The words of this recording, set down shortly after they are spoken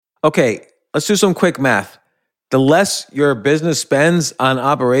Okay, let's do some quick math. The less your business spends on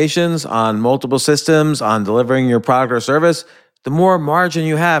operations, on multiple systems, on delivering your product or service, the more margin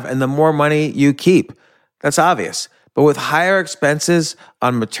you have and the more money you keep. That's obvious. But with higher expenses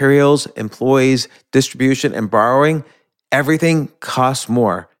on materials, employees, distribution, and borrowing, everything costs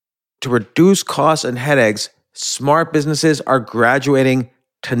more. To reduce costs and headaches, smart businesses are graduating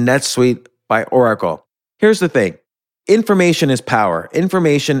to NetSuite by Oracle. Here's the thing. Information is power.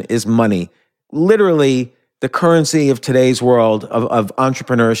 Information is money. Literally, the currency of today's world of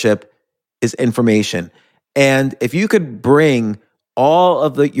entrepreneurship is information. And if you could bring all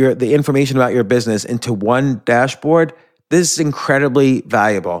of the information about your business into one dashboard, this is incredibly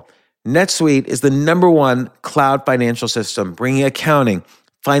valuable. NetSuite is the #1 cloud financial system, bringing accounting,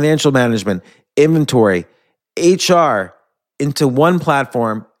 financial management, inventory, HR into one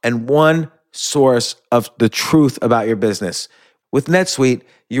platform and one source of the truth about your business. With NetSuite,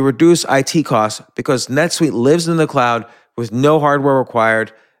 you reduce IT costs because NetSuite lives in the cloud with no hardware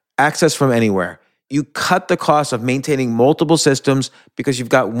required, access from anywhere. You cut the cost of maintaining multiple systems because you've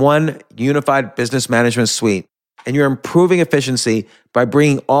got one unified business management suite. And you're improving efficiency by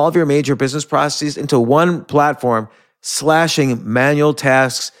bringing all of your major business processes into one platform, slashing manual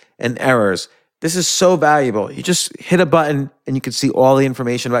tasks and errors. This is so valuable. You just hit a button and you can see all the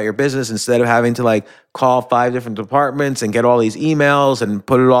information about your business instead of having to call 5 different departments and get all these emails and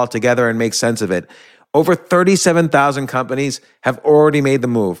put it all together and make sense of it. Over 37,000 companies have already made the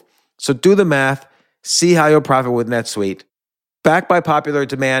move. So do the math, see how you'll profit with NetSuite. Backed by popular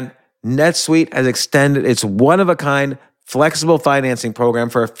demand, NetSuite has extended its one-of-a-kind flexible financing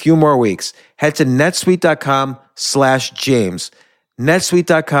program for a few more weeks. Head to netsuite.com/James.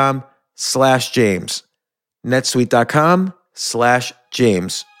 netsuite.com/James.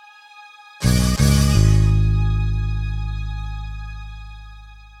 netsuite.com/James.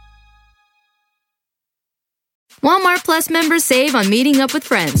 Walmart Plus members save on meeting up with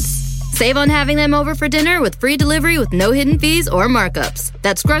friends. Save on having them over for dinner with free delivery with no hidden fees or markups.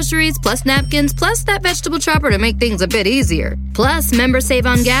 That's groceries, plus napkins, plus that vegetable chopper to make things a bit easier. Plus, members save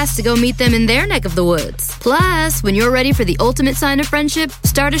on gas to go meet them in their neck of the woods. Plus, when you're ready for the ultimate sign of friendship,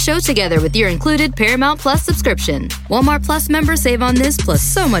 start a show together with your included Paramount Plus subscription. Walmart Plus members save on this plus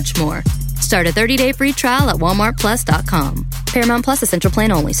so much more. Start a 30-day free trial at walmartplus.com. Paramount Plus Essential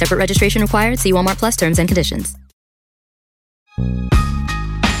Plan only. Separate registration required. See Walmart Plus terms and conditions.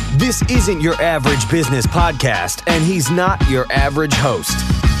 This isn't your average business podcast, and he's not your average host.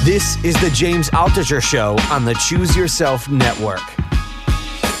 This is the James Altucher Show on the Choose Yourself Network.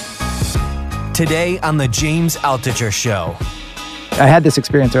 Today on the James Altucher Show. I had this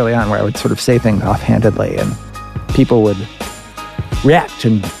experience early on where I would sort of say things offhandedly, and people would react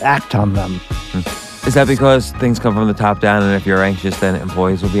and act on them. Is that because things come from the top down, and if you're anxious, then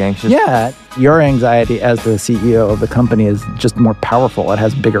employees will be anxious? Yeah, your anxiety as the CEO of the company is just more powerful. It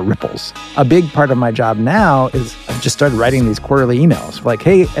has bigger ripples. A big part of my job now is I've just started writing these quarterly emails. Like,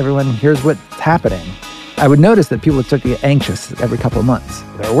 hey, everyone, here's what's happening. I would notice that people would start to get anxious every couple of months.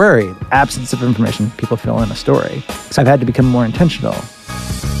 They're worried. Absence of information, people fill in a story. So I've had to become more intentional.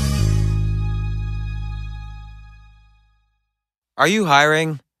 Are you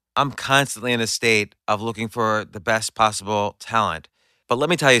hiring? I'm constantly in a state of looking for the best possible talent. But let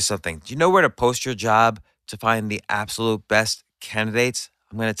me tell you something. Do you know where to post your job to find the absolute best candidates?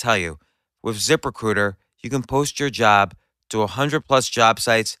 I'm going to tell you. With ZipRecruiter, you can post your job to 100 plus job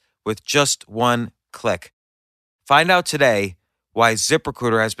sites with just one click. Find out today why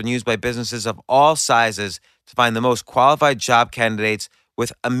ZipRecruiter has been used by businesses of all sizes to find the most qualified job candidates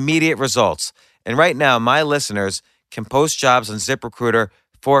with immediate results. And right now, my listeners can post jobs on ZipRecruiter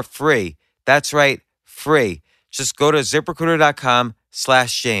for free. That's right, free. Just go to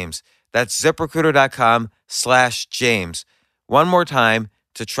ZipRecruiter.com/James. That's ZipRecruiter.com/James. One more time,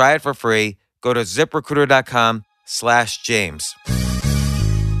 to try it for free, go to ZipRecruiter.com/James.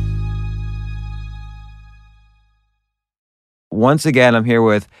 Once again, I'm here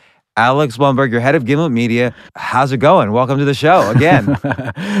with Alex Blumberg, your head of Gimlet Media. How's it going? Welcome to the show again.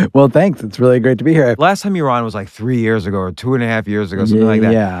 Well, thanks. It's really great to be here. Last time you were on was like 3 years ago or 2.5 years ago, something like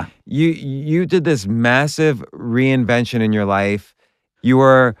that. Yeah. You did this massive reinvention in your life. You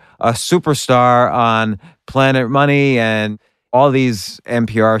were a superstar on Planet Money and all these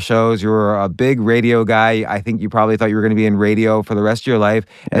NPR shows. You were a big radio guy. I think you probably thought you were going to be in radio for the rest of your life.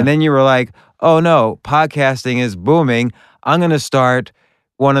 Yeah. And then you were like, oh no, podcasting is booming. I'm going to start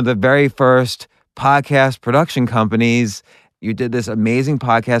one of the very first podcast production companies. You did this amazing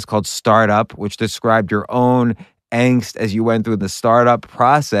podcast called Startup, which described your own angst as you went through the startup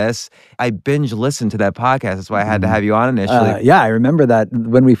process. I binge listened to that podcast. That's why I had to have you on initially. Yeah, I remember that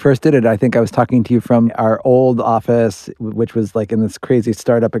when we first did it. I think I was talking to you from our old office, which was like in this crazy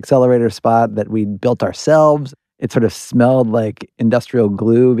startup accelerator spot that we built ourselves. It sort of smelled like industrial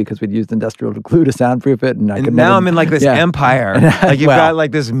glue because we'd used industrial glue to soundproof it. And now I'm in like this empire. Like you've got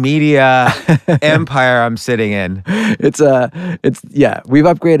like this media empire I'm sitting in. We've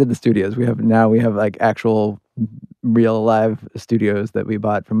upgraded the studios. We have like actual real live studios that we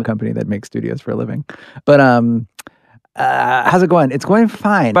bought from a company that makes studios for a living. But how's it going? It's going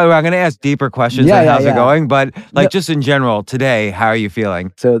fine. By the way, I'm going to ask deeper questions on how's it going, but like just in general, today, how are you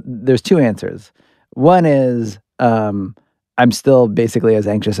feeling? So there's two answers. One is I'm still basically as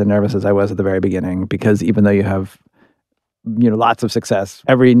anxious and nervous as I was at the very beginning, because even though you have lots of success,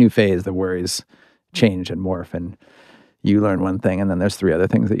 every new phase the worries change and morph, and you learn one thing and then there's 3 other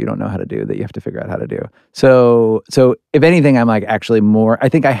things that you don't know how to do that you have to figure out how to do. So if anything, I'm like actually more, I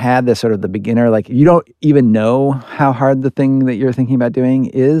think I had this sort of the beginner, like you don't even know how hard the thing that you're thinking about doing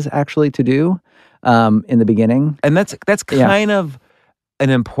is actually to do in the beginning. And that's kind of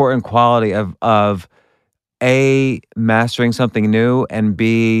an important quality of A, mastering something new, and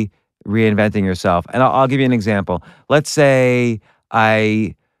B, reinventing yourself. And I'll give you an example. Let's say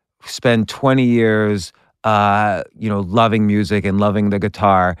I spend 20 years loving music and loving the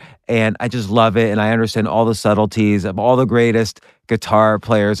guitar, and I just love it, and I understand all the subtleties of all the greatest guitar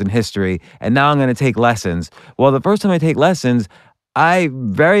players in history, and now I'm going to take lessons. Well, the first time I take lessons, I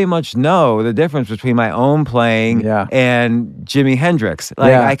very much know the difference between my own playing and Jimi Hendrix.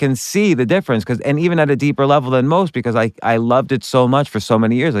 Like I can see the difference, and even at a deeper level than most, because I loved it so much for so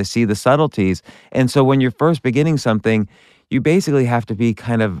many years. I see the subtleties. And so when you're first beginning something, you basically have to be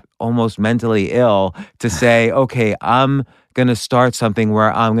kind of almost mentally ill to say, okay, I'm going to start something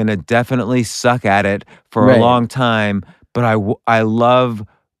where I'm going to definitely suck at it for a long time, but I love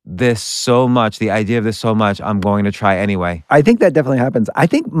this so much, the idea of this so much, I'm going to try anyway. I think that definitely happens. I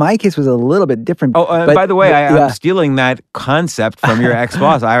think my case was a little bit different. Oh, and by the way, I'm stealing that concept from your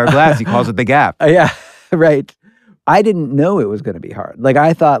ex-boss, Ira Glass. He calls it the gap. Yeah, right. I didn't know it was going to be hard. Like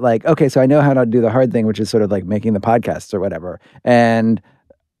I thought like, okay, so I know how to do the hard thing, which is sort of like making the podcasts or whatever. And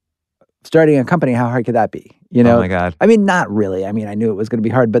starting a company, how hard could that be? Oh my God. I mean, not really. I mean, I knew it was going to be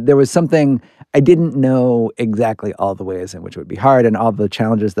hard, but there was something, I didn't know exactly all the ways in which it would be hard and all the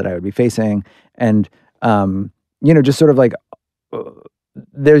challenges that I would be facing. And, just sort of like,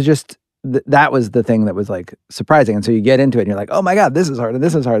 there's just, that was the thing that was like surprising. And so you get into it and you're like, oh my God, this is hard and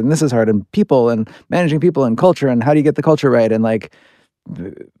this is hard and this is hard, and people and managing people and culture and how do you get the culture right, and like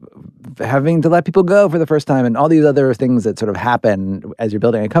having to let people go for the first time and all these other things that sort of happen as you're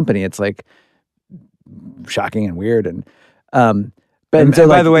building a company. It's like shocking and weird. And so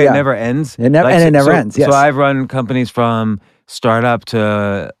by the way, it never ends. It never ends. Yes. So I've run companies from startup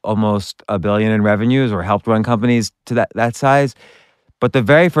to almost $1 billion in revenues, or helped run companies to that size. But the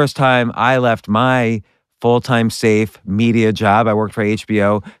very first time I left my full-time safe media job, I worked for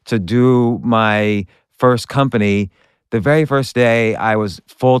HBO, to do my first company, the very first day I was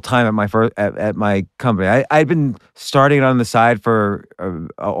full-time at my company. I'd been starting on the side for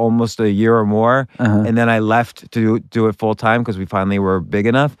almost a year or more, and then I left to do it full-time because we finally were big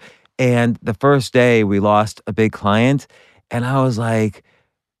enough. And the first day we lost a big client, and I was like,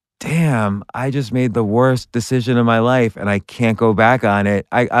 damn, I just made the worst decision of my life and I can't go back on it.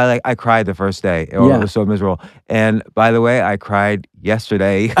 I cried the first day. It was so miserable. And by the way, I cried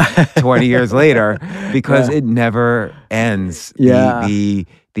yesterday, 20 years later, because it never ends. The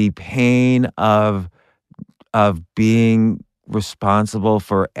pain of being responsible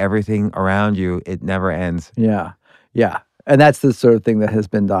for everything around you, it never ends. Yeah. And that's the sort of thing that has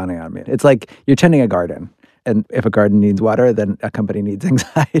been dawning on me. It's like you're tending a garden. And if a garden needs water, then a company needs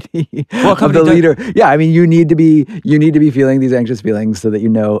anxiety of the leader. Yeah, I mean, you need to be feeling these anxious feelings so that you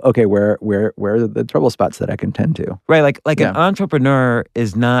know, okay, where are the trouble spots that I can tend to? Right, like an entrepreneur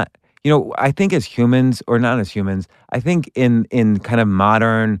is not, I think as humans, or not as humans, I think in kind of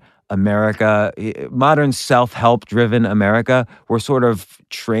modern America, modern self-help driven America, we're sort of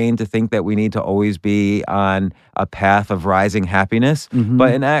trained to think that we need to always be on a path of rising happiness. Mm-hmm.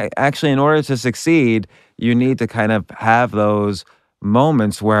 But actually, in order to succeed, you need to kind of have those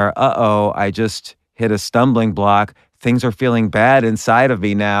moments where, I just hit a stumbling block. Things are feeling bad inside of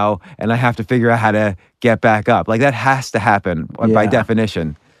me now, and I have to figure out how to get back up. Like that has to happen by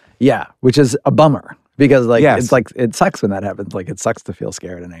definition. Yeah, which is a bummer. Because it's like it sucks when that happens. Like it sucks to feel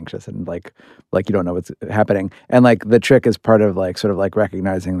scared and anxious and like you don't know what's happening. And like the trick is part of like sort of like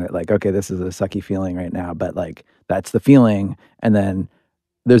recognizing that like, okay, this is a sucky feeling right now, but like that's the feeling, and then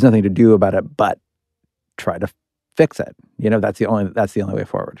there's nothing to do about it but try to fix it. That's the only way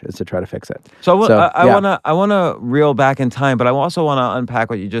forward, is to try to fix it. So I want to reel back in time, but I also want to unpack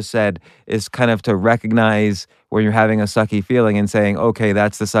what you just said, is kind of to recognize when you're having a sucky feeling and saying, okay,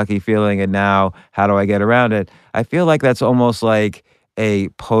 that's the sucky feeling, and now how do I get around it? I feel like that's almost like a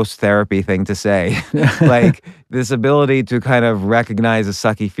post-therapy thing to say. Like this ability to kind of recognize a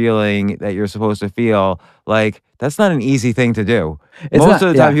sucky feeling that you're supposed to feel, like that's not an easy thing to do. Most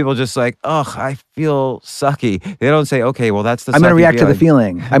of the time people just like, oh, I feel sucky. They don't say, okay, well, that's the sucky feeling. I'm going to react to the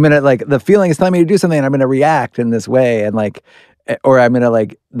feeling. I'm going to the feeling is telling me to do something, and I'm going to react in this way, and or I'm going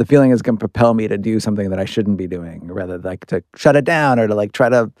to the feeling is going to propel me to do something that I shouldn't be doing, rather to shut it down, or to try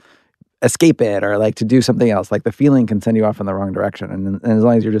to escape it, or to do something else. The feeling can send you off in the wrong direction. And as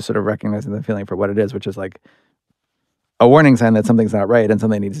long as you're just sort of recognizing the feeling for what it is, which is a warning sign that something's not right and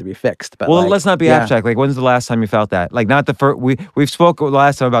something needs to be fixed. But let's not be abstract. When's the last time you felt that? Not the first, we've spoke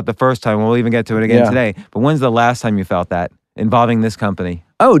last time about the first time. We'll even get to it again today. But when's the last time you felt that involving this company?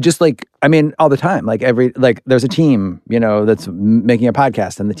 Oh, just all the time. There's a team, that's making a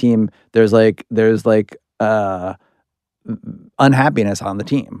podcast, and the team, there's unhappiness on the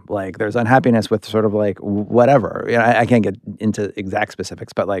team. There's unhappiness with sort of whatever. I can't get into exact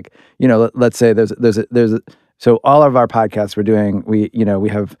specifics, but let's say so all of our podcasts we're doing, we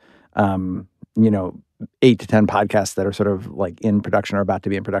have 8 to 10 podcasts that are sort of in production or about to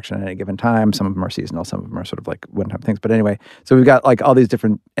be in production at any given time. Some of them are seasonal, some of them are sort of one-time things. But anyway, so we've got all these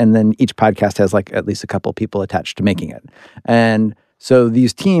different, and then each podcast has at least a couple people attached to making it. And so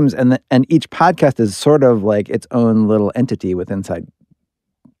these teams, and each podcast is sort of its own little entity inside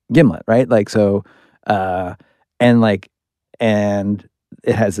Gimlet, right? And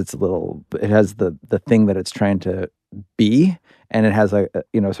it has the thing that it's trying to be, and it has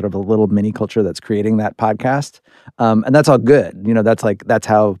sort of a little mini culture that's creating that podcast, and that's all good. That's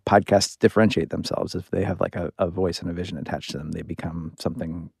how podcasts differentiate themselves. If they have a voice and a vision attached to them, they become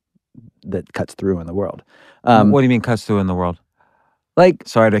something that cuts through in the world. What do you mean cuts through in the world?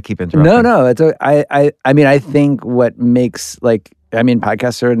 Sorry to keep interrupting. No, it's I think what makes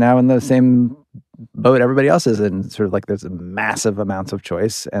podcasts are now in the same boat everybody else is in, sort of there's massive amounts of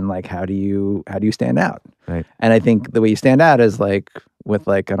choice, and how do you stand out? Right. And I think the way you stand out is with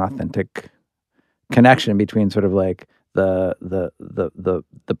an authentic connection between sort of the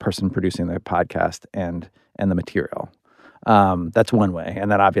person producing the podcast and the material. That's one way,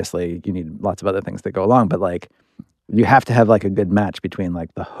 and then obviously you need lots of other things that go along, but you have to have a good match between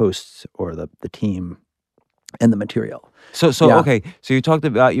the hosts or the team and the material. Okay. So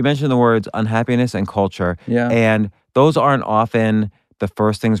you mentioned the words unhappiness and culture. Yeah. And those aren't often the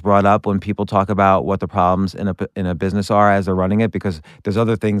first things brought up when people talk about what the problems in a business are as they're running it, because there's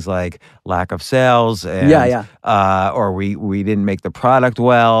other things like lack of sales and or we didn't make the product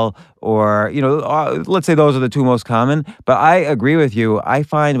well, or let's say those are the two most common. But I agree with you. I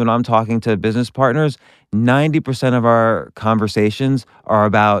find when I'm talking to business partners, 90% of our conversations are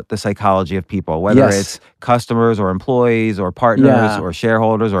about the psychology of people, whether it's customers or employees or partners or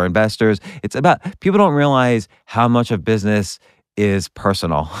shareholders or investors. It's about, people don't realize how much of business is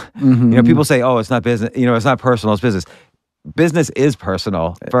personal. Mm-hmm. People say, oh, it's not business, it's not personal, it's business. Business is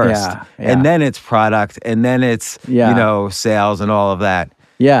personal first, and then it's product, and then it's, sales and all of that.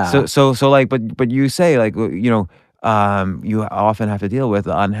 Yeah. So but you say you often have to deal with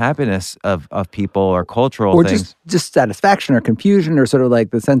the unhappiness of people or cultural or things. just satisfaction or confusion, or sort of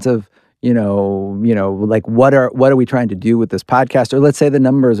the sense of, what are we trying to do with this podcast? Or let's say the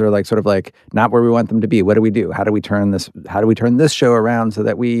numbers are sort of not where we want them to be. What do we do? How do we turn this show around so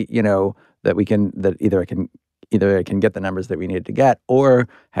that either I can get the numbers that we need to get, or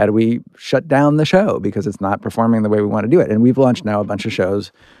how do we shut down the show because it's not performing the way we want to do it? And we've launched now a bunch of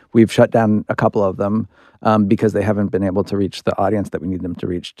shows. We've shut down a couple of them because they haven't been able to reach the audience that we need them to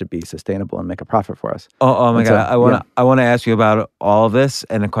reach to be sustainable and make a profit for us. Oh my God! I want to ask you about all of this,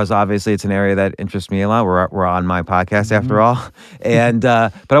 and of course, obviously, it's an area that interests me a lot. We're on my podcast after all, and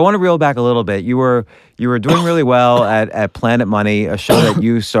but I want to reel back a little bit. You were doing really well at Planet Money, a show that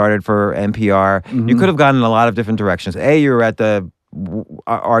you started for NPR. Mm-hmm. You could have gone in a lot of different directions. You were at the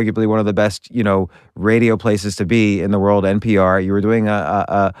arguably one of the best, radio places to be in the world, NPR. You were doing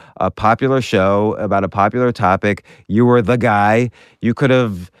a popular show about a popular topic. You were the guy. You could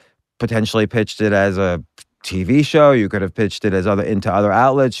have potentially pitched it as a TV show. You could have pitched it as into other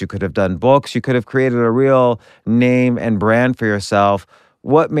outlets. You could have done books. You could have created a real name and brand for yourself.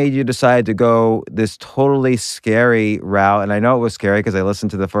 What made you decide to go this totally scary route? And I know it was scary because I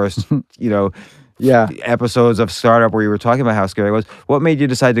listened to the first, episodes of Startup where you were talking about how scary it was. What made you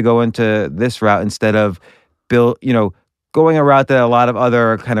decide to go into this route instead of going a route that a lot of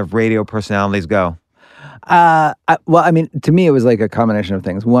other kind of radio personalities go? Well, I mean, to me, it was like a combination of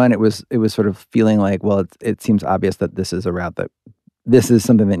things. One, it was sort of feeling like, well, it seems obvious that this is a route that this is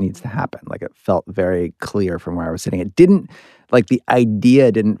something that needs to happen. Like it felt very clear from where I was sitting. It didn't, like the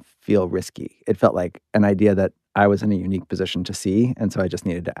idea didn't feel risky. It felt like an idea that I was in a unique position to see, and so I just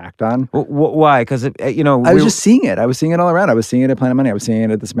needed to act on. Why? Because I was just seeing it. I was seeing it all around. I was seeing it at Planet Money. I was seeing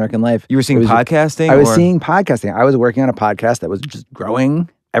it at This American Life. You were seeing podcasting? I was seeing podcasting. I was working on a podcast that was just growing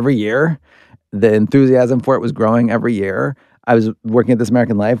every year. The enthusiasm for it was growing every year. I was working at This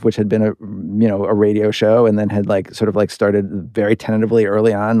American Life, which had been a radio show, and then had started very tentatively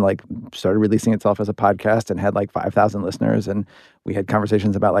early on, like started releasing itself as a podcast and had like 5,000 listeners. And we had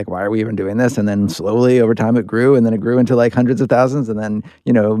conversations about like, why are we even doing this? And then slowly over time it grew, and then it grew into like hundreds of thousands, and then,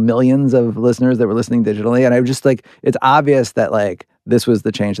 millions of listeners that were listening digitally. And I was just like, it's obvious that like this was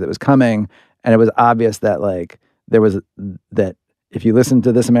the change that was coming. And it was obvious that like that if you listen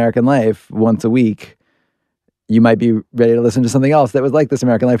to This American Life once a week, you might be ready to listen to something else that was like This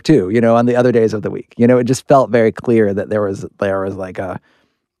American Life too, on the other days of the week. It just felt very clear that there was like a,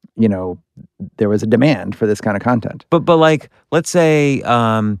 there was a demand for this kind of content. But like, let's say,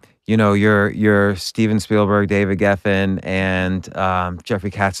 you're Steven Spielberg, David Geffen, and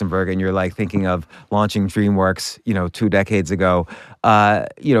Jeffrey Katzenberg, and you're like thinking of launching DreamWorks, 2 decades ago.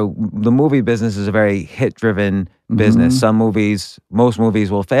 The movie business is a very hit-driven business. Most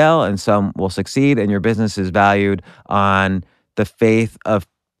movies will fail and some will succeed, and your business is valued on the faith of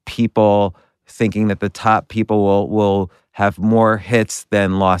people thinking that the top people will have more hits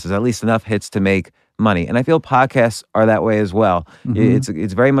than losses, at least enough hits to make money. And I feel podcasts are that way as well.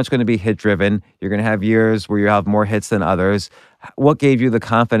 It's very much going to be hit driven. You're going to have years where you have more hits than others. What gave you the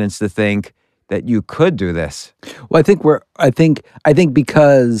confidence to think that you could do this? Well, I think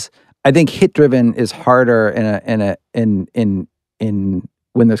because I think hit driven is harder in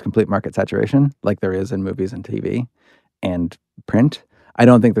when there's complete market saturation, like there is in movies and TV and print. I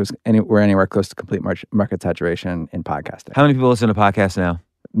don't think we're anywhere close to complete market saturation in podcasting. How many people listen to podcasts now?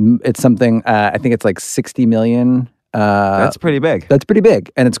 It's something, I think it's like 60 million. That's pretty big. That's pretty big.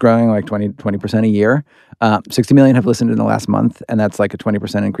 And it's growing like 20% a year. 60 million have listened in the last month, and that's like a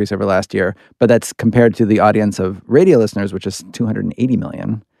 20% increase over last year. But that's compared to the audience of radio listeners, which is 280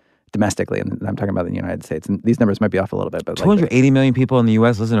 million domestically. And I'm talking about the United States. And these numbers might be off a little bit. But 280 million people in the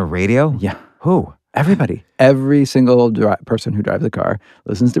U.S. listen to radio? Yeah. Who? Everybody. Every single person who drives a car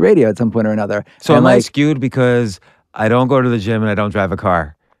listens to radio at some point or another. So am I skewed because I don't go to the gym and I don't drive a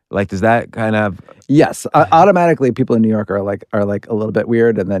car? Like, does that kind of... Yes. Automatically, people in New York are like a little bit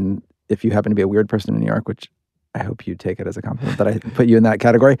weird. And then if you happen to be a weird person in New York, which I hope you take it as a compliment that I put you in that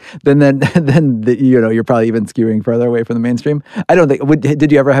category, then you're probably even skewing further away from the mainstream. I don't think...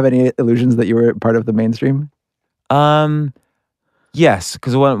 Did you ever have any illusions that you were part of the mainstream? Yes,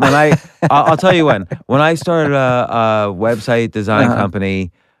 because when I'll tell you when I started a website design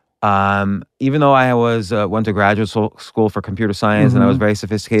company, even though I went to graduate school for computer science and I was very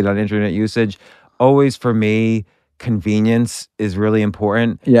sophisticated on internet usage, always for me, convenience is really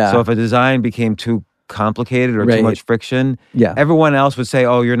important. Yeah. So if a design became too complicated or too much friction, everyone else would say,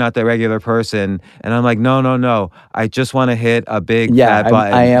 oh, you're not the regular person. And I'm like, no. I just want to hit a big fat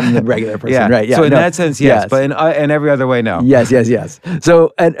button. I am the regular person, right? Yeah. So in that sense, yes. But in every other way, no. Yes.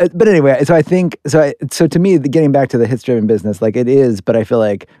 So, but anyway, so I think, so to me, getting back to the hits-driven business, like it is, but I feel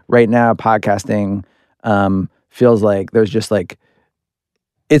like right now podcasting feels like there's just like,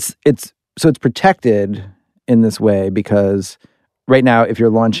 it's protected in this way because right now, if I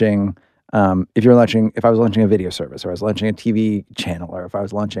was launching a video service, or I was launching a TV channel, or if I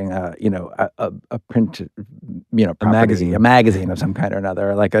was launching a print, property, a magazine of some kind or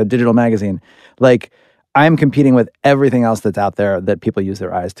another, like a digital magazine, like I'm competing with everything else that's out there that people use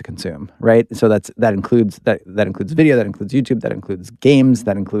their eyes to consume, right? So that includes video, that includes YouTube, that includes games,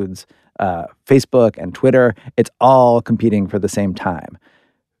 that includes Facebook and Twitter. It's all competing for the same time.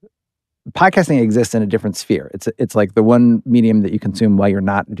 Podcasting exists in a different sphere. It's like the one medium that you consume while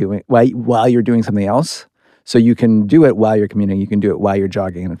you're doing something else. So you can do it while you're commuting. You can do it while you're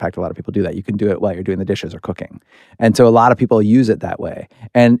jogging. And in fact, a lot of people do that. You can do it while you're doing the dishes or cooking. And so a lot of people use it that way.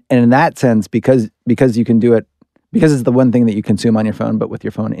 And in that sense, because you can do it, because it's the one thing that you consume on your phone, but with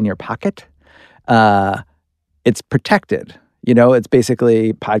your phone in your pocket, it's protected. It's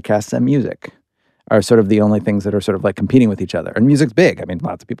basically podcasts and music are sort of the only things that are sort of like competing with each other. And music's big. I mean,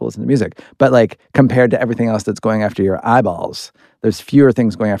 lots of people listen to music. But like compared to everything else that's going after your eyeballs, there's fewer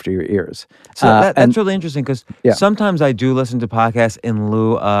things going after your ears. So that's really interesting because sometimes I do listen to podcasts in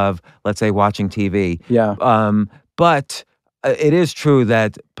lieu of, let's say, watching TV. Yeah. But it is true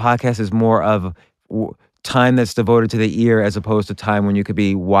that podcast is more of time that's devoted to the ear as opposed to time when you could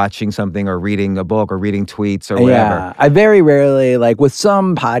be watching something or reading a book or reading tweets or whatever. Yeah, I very rarely, like with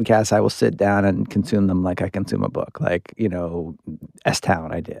some podcasts, I will sit down and consume them like I consume a book. Like,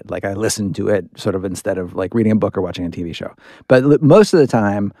 S-Town I did. Like I listened to it sort of instead of like reading a book or watching a TV show. But most of the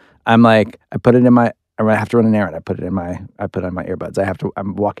time, I'm like, I put it in my, I have to run an errand. I put on my earbuds.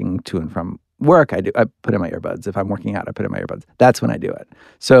 I'm walking to and from work. I put in my earbuds. If I'm working out, I put in my earbuds. That's when I do it.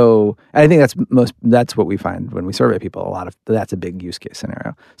 So I think that's what we find when we survey people. That's a big use case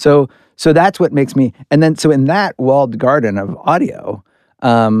scenario. So that's what makes me, and then, so in that walled garden of audio,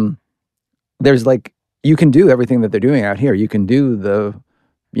 there's like, you can do everything that they're doing out here. You can do the,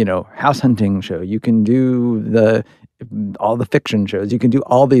 house hunting show. You can do all the fiction shows. You can do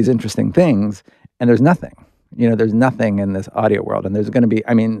all these interesting things, and there's nothing. There's nothing in this audio world, and there's going to be.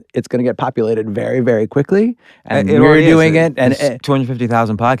 I mean, it's going to get populated very, very quickly, and we're doing it. And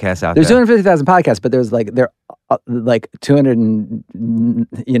 250,000 podcasts out there. There's 250,000 podcasts, but there's like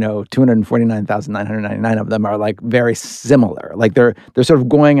 249,999 of them are like very similar. Like they're sort of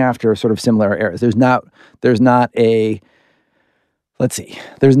going after sort of similar areas. There's not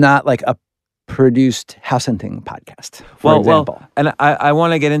like a produced house hunting podcast, for example. Well, and I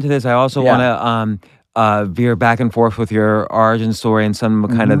want to get into this. I also want to veer back and forth with your origin story and some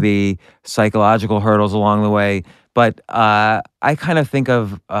kind of the psychological hurdles along the way. But I kind of think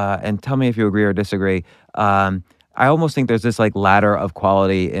of, and tell me if you agree or disagree, I almost think there's this like ladder of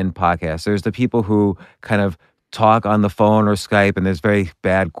quality in podcasts. There's the people who kind of talk on the phone or Skype, and there's very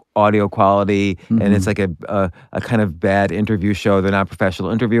bad audio quality, and it's like a kind of bad interview show. They're not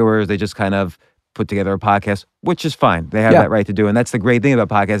professional interviewers. They just kind of put together a podcast, which is fine. They have that right to do. And that's the great thing about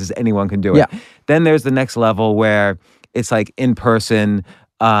podcasts is anyone can do it. Yeah. Then there's the next level where it's like in person,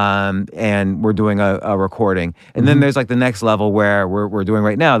 and we're doing a recording. And then there's like the next level where we're doing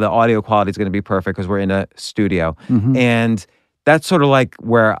right now. The audio quality is going to be perfect because we're in a studio. And that's sort of like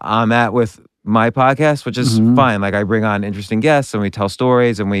where I'm at with my podcast, which is fine. Like I bring on interesting guests and we tell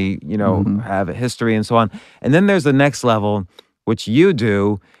stories and we, have a history and so on. And then there's the next level, which you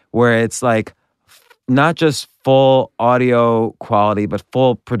do, where it's like not just full audio quality, but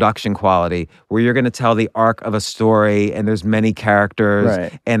full production quality, where you're going to tell the arc of a story and there's many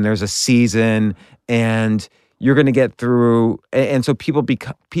characters and there's a season and you're going to get through. And so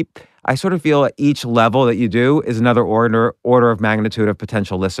I sort of feel at each level that you do is another order of magnitude of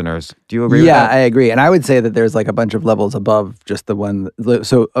potential listeners. Do you agree with that? Yeah, I agree. And I would say that there's like a bunch of levels above just the one.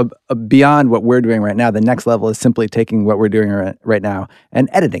 So beyond what we're doing right now, the next level is simply taking what we're doing right now and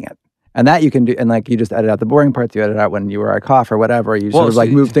editing it. And that you can do, and like you just edit out the boring parts, you edit out when you were at cough or whatever, you sort of like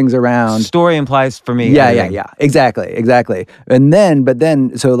move things around. Story implies for me. Yeah. Exactly. And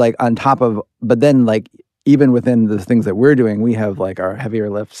then, so like on top of, but then like even within the things that we're doing, we have like our heavier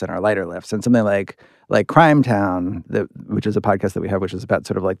lifts and our lighter lifts, and something like Crime Town, which is a podcast that we have, which is about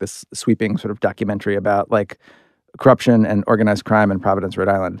sort of like this sweeping sort of documentary about like corruption and organized crime in Providence, Rhode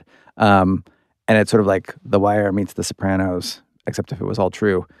Island. And it's sort of like The Wire meets The Sopranos, except if it was all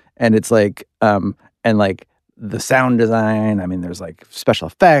true. And it's like, and like the sound design, I mean, there's like special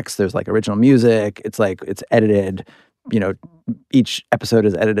effects, there's like original music, it's like, it's edited, each episode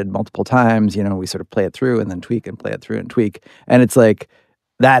is edited multiple times, we sort of play it through and then tweak and play it through and tweak. And it's like,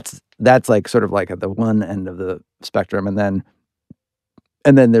 that's like sort of like at the one end of the spectrum. And then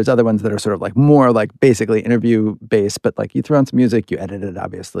there's other ones that are sort of like more like basically interview based, but like you throw on some music, you edit it,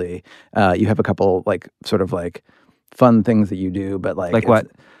 obviously. You have a couple like sort of like fun things that you do, but like what?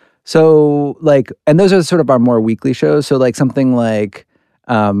 So like, and those are sort of our more weekly shows. So like something like,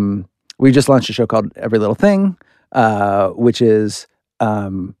 we just launched a show called Every Little Thing, which is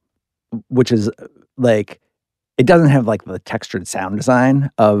like, it doesn't have like the textured sound design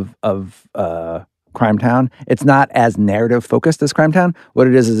of Crime Town. It's not as narrative focused as Crime Town. What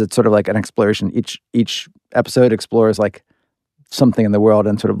it is it's sort of like an exploration. Each episode explores like something in the world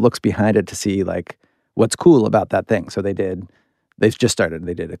and sort of looks behind it to see like what's cool about that thing. So they did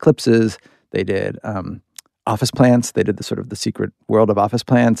eclipses, they did office plants, they did the sort of the secret world of office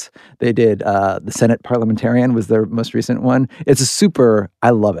plants, they did the Senate Parliamentarian was their most recent one.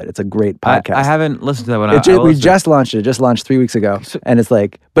 I love it. It's a great podcast. I haven't listened to that one. We just launched it. It just launched 3 weeks ago. And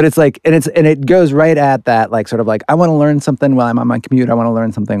it goes right at that, like sort of like, I want to learn something while I'm on my commute. I want to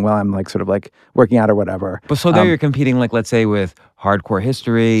learn something while I'm like sort of like working out or whatever. But so there you're competing like, let's say with Hardcore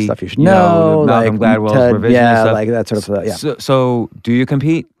History. Stuff you should know. Malcolm like Gladwell's revision stuff. Like that sort of stuff, yeah. So do you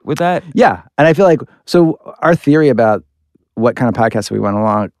compete with that? Yeah. And I feel like, so our theory about what kind of podcasts we want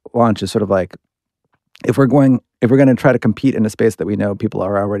to launch is sort of like, if we're going to try to compete in a space that we know people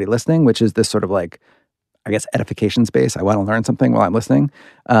are already listening, which is this sort of like, I guess, edification space. I want to learn something while I'm listening.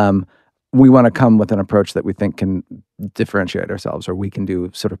 we want to come with an approach that we think can differentiate ourselves, or we can do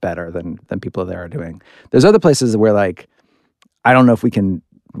sort of better than people there are doing. There's other places where like I don't know if we can't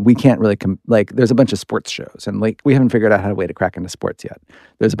really like there's a bunch of sports shows, and like we haven't figured out how to way to crack into sports yet.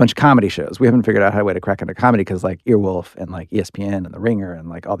 There's a bunch of comedy shows. We haven't figured out how to way to crack into comedy because like Earwolf and like ESPN and The Ringer and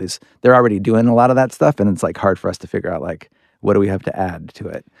like all these, they're already doing a lot of that stuff, and it's like hard for us to figure out like what do we have to add to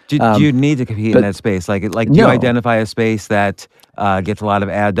it. Do you need to compete in that space? Like do you identify a space that gets a lot of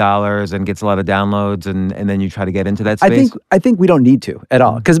ad dollars and gets a lot of downloads, and then you try to get into that space? I think we don't need to at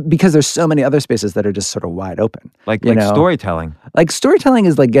all because there's so many other spaces that are just sort of wide open. Like storytelling. Like storytelling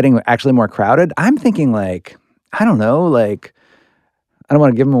is like getting actually more crowded. I'm thinking like, I don't know, like I don't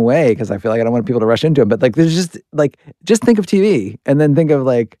want to give them away because I feel like I don't want people to rush into them. But like, there's just think of TV and then think of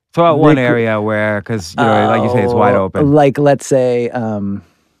like throw out one area where, because like you say, it's wide open. Like let's say,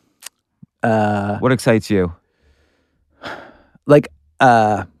 what excites you? Like,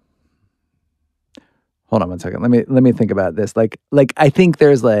 hold on one second. Let me think about this. Like I think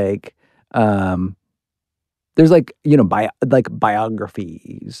there's like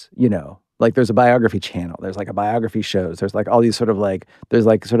biographies, like there's a biography channel. There's like a biography shows. There's like all these sort of like, there's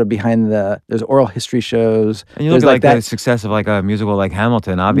like sort of there's oral history shows. And you look at like the success of like a musical like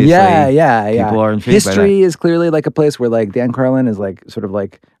Hamilton, obviously. Yeah. People are intrigued by that. History is clearly like a place where like Dan Carlin is like sort of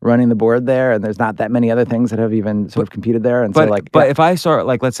like running the board there, and there's not that many other things that have even sort of competed there. And but if I start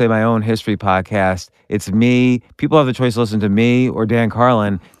like, let's say my own history podcast, it's me, people have the choice to listen to me or Dan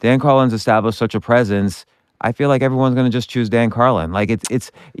Carlin. Dan Carlin's established such a presence, I feel like everyone's going to just choose Dan Carlin. Like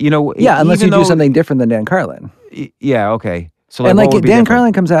it's unless you do something different than Dan Carlin. Yeah, okay. So like, and like Dan different?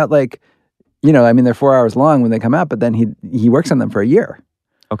 Carlin comes out like, they're 4 hours long when they come out, but then he works on them for a year.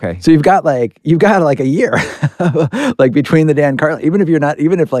 Okay. So you've got like a year, like between the Dan Carlin.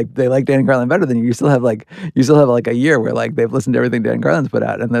 Even if like they like Dan Carlin better than you, still have like a year where like they've listened to everything Dan Carlin's put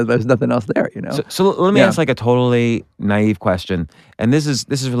out, and there's nothing else there, So let me ask like a totally naive question, and this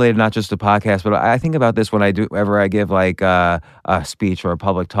is related not just to podcasts, but I think about this when I give like a speech or a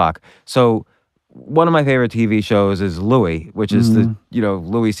public talk. So one of my favorite TV shows is Louis, which is the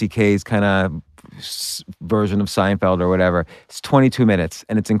Louis C.K.'s kind of version of Seinfeld or whatever. It's 22 minutes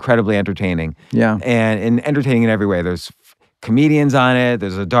and it's incredibly entertaining. Yeah. And entertaining in every way. There's comedians on it.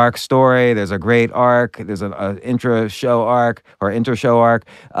 There's a dark story. There's a great arc. There's an intro-show arc.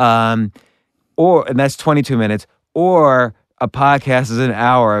 And that's 22 minutes. Or a podcast is an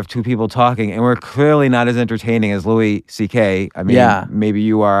hour of two people talking, and we're clearly not as entertaining as Louis C.K. I mean, maybe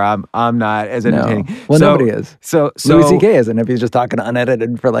you are. I'm not as entertaining. No. Well, nobody is. So Louis C.K. isn't if he's just talking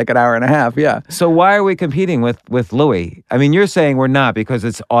unedited for like an hour and a half. Yeah. So why are we competing with Louis? I mean, you're saying we're not because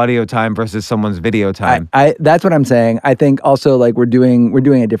it's audio time versus someone's video time. That's what I'm saying. I think also like we're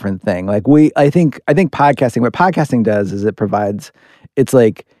doing a different thing. Like I think podcasting. What podcasting does is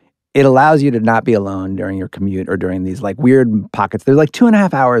it allows you to not be alone during your commute or during these like weird pockets. There's like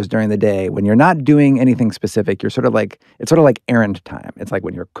 2.5 hours during the day when you're not doing anything specific. You're sort of like errand time. It's like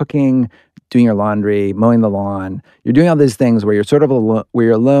when you're cooking, doing your laundry, mowing the lawn. You're doing all these things where you're sort of where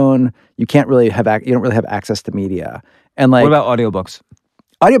you're alone. You don't really have access to media. And like, what about audiobooks?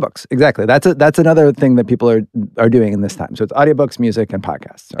 Audiobooks, exactly. That's another thing that people are doing in this time. So it's audiobooks, music, and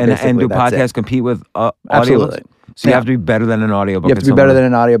podcasts. And do podcasts compete with audiobooks? Absolutely. So you have to be better than an audiobook. You have to be better than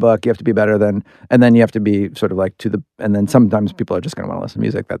an audiobook. You have to be better than, and then you have to be sort of like and then sometimes people are just going to want to listen to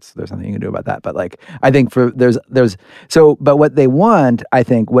music. There's nothing you can do about that. But like, I think but what they want, I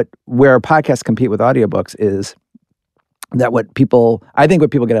think where podcasts compete with audiobooks is that what people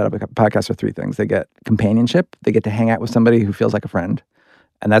get out of a podcast are three things. They get companionship. They get to hang out with somebody who feels like a friend.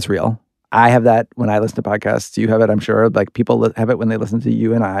 And that's real. I have that when I listen to podcasts. You have it, I'm sure. Like people have it when they listen to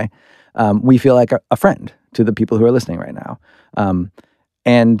you and I. We feel like a friend to the people who are listening right now.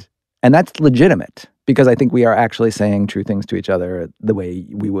 And that's legitimate because I think we are actually saying true things to each other the way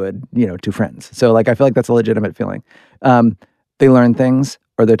we would, to friends. So like, I feel like that's a legitimate feeling. They learn things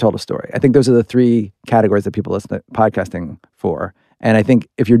or they're told a story. I think those are the three categories that people listen to podcasting for. And I think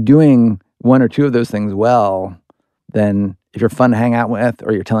if you're doing one or two of those things well, then if you're fun to hang out with,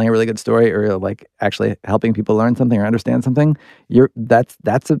 or you're telling a really good story, or you're like actually helping people learn something or understand something, that's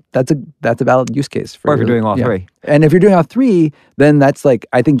a valid use case for. Or if you're doing all three. And if you're doing all three, then that's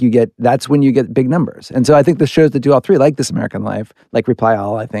when you get big numbers. And so I think the shows that do all three, like This American Life, like Reply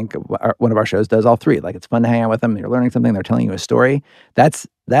All, I think one of our shows does all three. Like it's fun to hang out with them. You're learning something. They're telling you a story. That's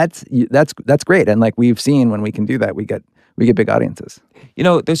great. And like we've seen when we can do that, we get big audiences.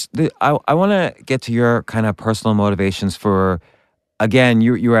 I want to get to your kind of personal motivations for, again,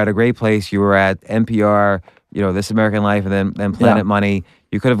 you were at a great place. You were at NPR This American Life and then Planet Money.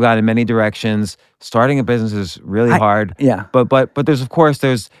 You could have gone in many directions. Starting a business is really hard. Yeah. But there's, of course,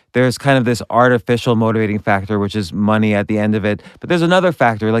 there's kind of this artificial motivating factor, which is money at the end of it. But there's another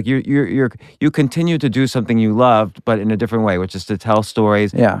factor, like you continue to do something you loved, but in a different way, which is to tell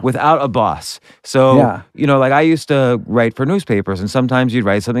stories without a boss. So, like I used to write for newspapers, and sometimes you'd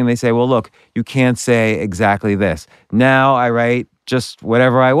write something, and they say, well, look, you can't say exactly this. Now I write just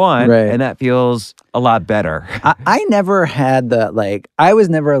whatever I want, and that feels a lot better. I never had I was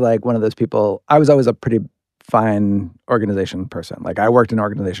never like one of those people. I was always a pretty fine organization person. Like I worked in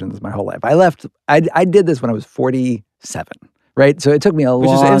organizations my whole life. I did this when I was 47, right? So it took me a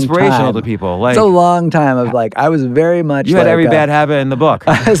long time. Which is inspirational to people. Like, it's a long time of I was very much you had every bad habit in the book.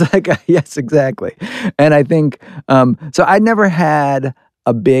 I was like, yes, exactly. And I think, so I never had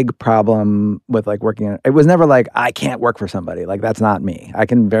a big problem with working. It was never I can't work for somebody. That's not me. I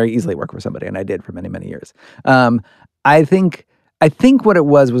can very easily work for somebody, and I did for many, many years. I think what it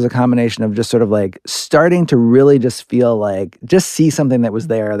was a combination of just sort of starting to really just feel just see something that was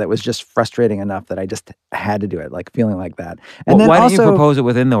there that was just frustrating enough that I just had to do it, feeling like that. And then why also, didn't you propose it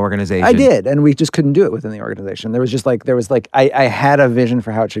within the organization? I did, and we just couldn't do it within the organization. There was I had a vision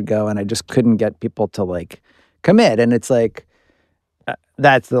for how it should go, and I just couldn't get people to commit. And it's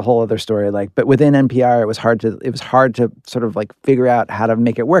that's the whole other story. But within NPR, it was hard to sort of figure out how to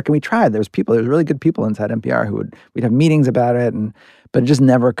make it work. And we tried. There was really good people inside NPR we'd have meetings about it, but it just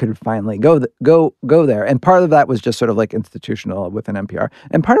never could finally go there. And part of that was just sort of institutional within NPR.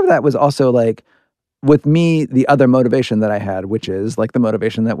 And part of that was also with me, the other motivation that I had, which is the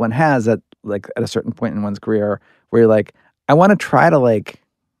motivation that one has at a certain point in one's career, where you're I want to try to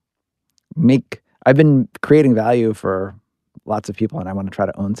I've been creating value for lots of people, and I want to try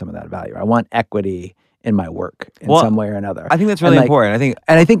to own some of that value. I want equity in my work in some way or another. I think that's really important.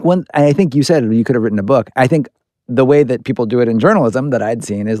 I think you said you could have written a book. I think the way that people do it in journalism that I'd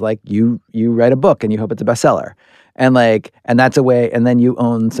seen is you write a book and you hope it's a bestseller, and that's a way, and then you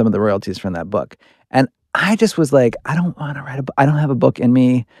own some of the royalties from that book. And I just was I don't want to write a book. I don't have a book in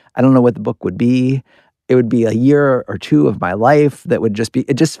me. I don't know what the book would be. It would be a year or two of my life that would just be,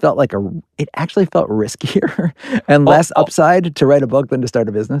 it just felt it actually felt riskier and less upside to write a book than to start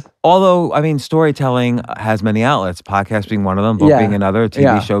a business. Although, storytelling has many outlets, podcast being one of them, book being another,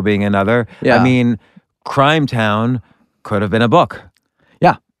 TV show being another. Yeah. Crime Town could have been a book.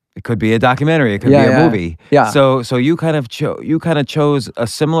 Yeah. It could be a documentary. It could be a movie. Yeah. So you kind of chose a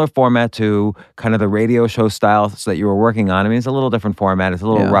similar format to kind of the radio show styles that you were working on. It's a little different format. It's a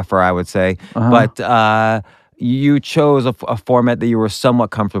little rougher, I would say. But you chose a format that you were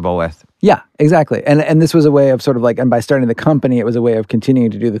somewhat comfortable with. Yeah, exactly. And this was a way of sort of and by starting the company, it was a way of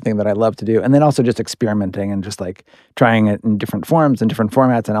continuing to do the thing that I love to do. And then also just experimenting and just trying it in different forms and different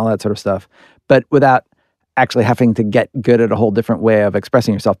formats and all that sort of stuff. But without actually having to get good at a whole different way of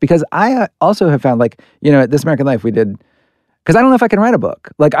expressing yourself. Because I also have found at This American Life we did, because I don't know if I can write a book.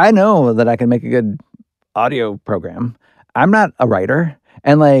 I know that I can make a good audio program. I'm not a writer.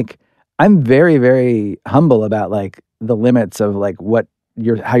 And I'm very, very humble about the limits of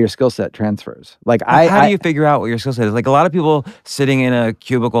how your skill set transfers. How do you figure out what your skill set is? A lot of people sitting in a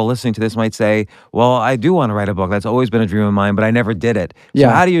cubicle listening to this might say, well, I do want to write a book. That's always been a dream of mine, but I never did it. So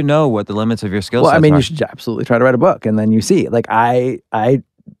how do you know what the limits of your skill sets are? You should absolutely try to write a book, and then you see. I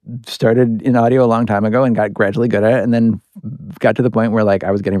started in audio a long time ago and got gradually good at it, and then got to the point where I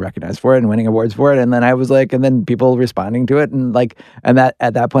was getting recognized for it and winning awards for it, and then I was and then people responding to it, and and that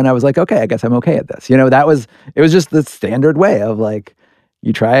at that point I was okay, I guess I'm okay at this. It was just the standard way of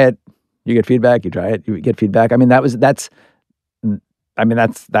you try it, you get feedback. You try it, you get feedback. That's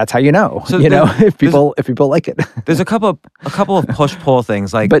how you know. So if people like it. There's a couple of push-pull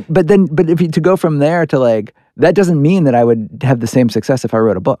things But to go from there to that doesn't mean that I would have the same success if I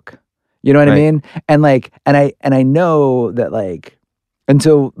wrote a book. You know what I mean? And I know that and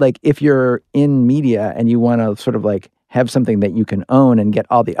so if you're in media and you want to sort of have something that you can own and get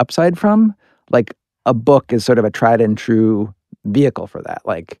all the upside from, a book is sort of a tried and true vehicle for that.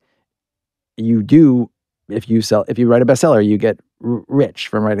 You do, if you write a bestseller, you get rich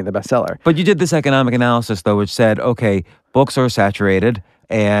from writing the bestseller. But you did this economic analysis though, which said, okay, books are saturated,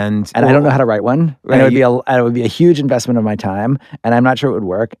 and I don't know how to write one. Right. And it would be a huge investment of my time, and I'm not sure it would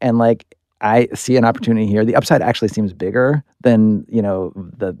work. And I see an opportunity here. The upside actually seems bigger than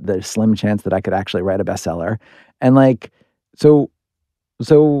the slim chance that I could actually write a bestseller. And so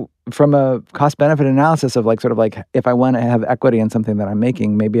from a cost benefit analysis of if I want to have equity in something that I'm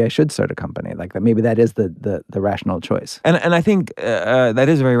making, maybe I should start a company that. Maybe that is the rational choice. And I think that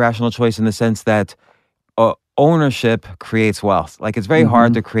is a very rational choice in the sense that ownership creates wealth. It's very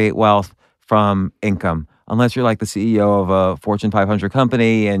hard to create wealth from income. unless you're like the CEO of a Fortune 500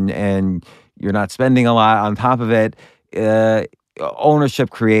 company and you're not spending a lot on top of it,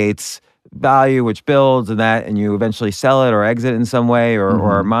 ownership creates value, which builds, and you eventually sell it or exit in some way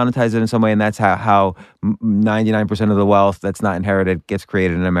or monetize it in some way, and that's how 99% of the wealth that's not inherited gets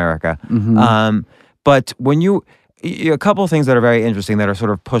created in America. But when a couple of things that are very interesting that are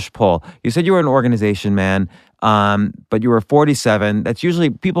sort of push-pull. You said you were an organization man, but you were 47. That's usually,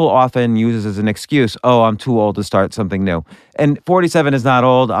 people often use as an excuse, oh, I'm too old to start something new. And 47 is not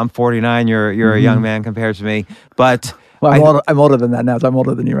old. I'm 49. You're a young man compared to me. But well, I'm older than that now, so I'm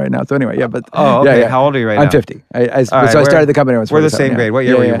older than you right now. So anyway, yeah, but... Oh, okay. Yeah. How old are you right now? I'm 50. I started the company when I was 47. We're the same grade. What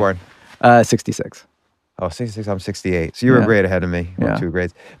year were you born? 66. Oh, 66. I'm 68. So you were a grade ahead of me. Yeah. 2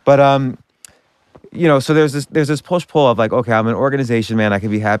 grades. But, so there's this push-pull of like, okay, I'm an organization man. I can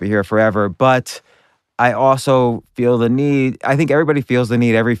be happy here forever. But I also feel the need. I think everybody feels the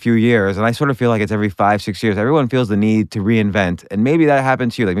need every few years. And I sort of feel like it's every 5-6 years. Everyone feels the need to reinvent. And maybe that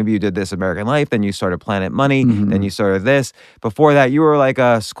happened to you. Like maybe you did This American Life, then you started Planet Money, then you started this. Before that, you were like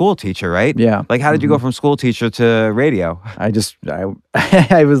a school teacher, right? Yeah. Like how did you go from school teacher to radio? I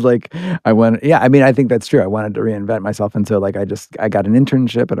was like, I think that's true. I wanted to reinvent myself. And so like, I got an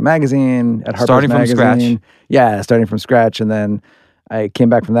internship at a magazine, at Harper's Starting from Magazine. scratch? Yeah, starting from scratch. And then I came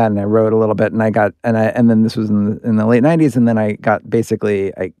back from that and I wrote a little bit and and then this was in the late 90s. And then I had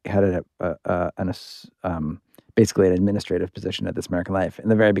basically an administrative position at This American Life in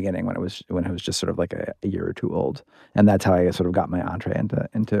the very beginning when it was just sort of like a year or two old. And that's how I sort of got my entree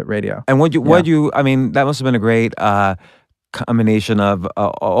into radio. And that must have been a great combination of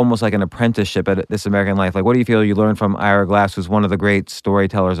almost like an apprenticeship at This American Life. Like, what do you feel you learned from Ira Glass, who's one of the great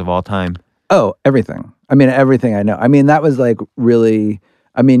storytellers of all time? Oh, everything. I mean, everything I know. I mean, that was like really,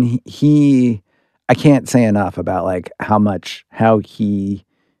 I mean, I can't say enough about like how he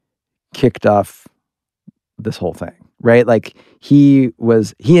kicked off this whole thing, right? Like he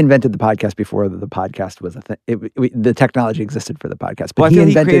invented the podcast before the podcast was a thing. The technology existed for the podcast. But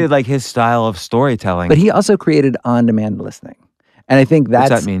he created like his style of storytelling. But he also created on-demand listening. And I think what's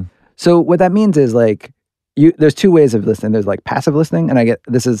that mean? So what that means is like, there's two ways of listening. There's like passive listening, and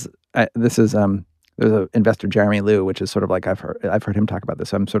there's an investor, Jeremy Liu, which is sort of like I've heard him talk about this.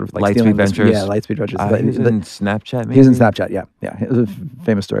 So I'm sort of like Lightspeed Ventures. Yeah, Lightspeed Ventures. He's in Snapchat. Maybe? He was in Snapchat. Yeah. It was a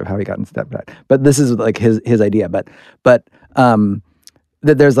famous story of how he got in Snapchat. But this is like his idea. But that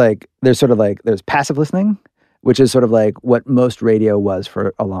there's passive listening, which is sort of like what most radio was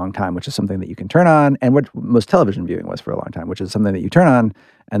for a long time, which is something that you can turn on, and what most television viewing was for a long time, which is something that you turn on,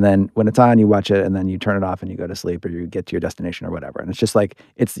 and then when it's on, you watch it, and then you turn it off and you go to sleep or you get to your destination or whatever. And it's just like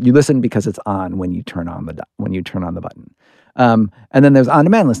you listen because it's on when you turn on the button. And then there's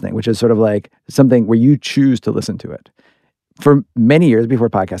on-demand listening, which is sort of like something where you choose to listen to it. For many years before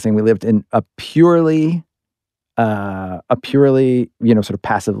podcasting, we lived in a purely sort of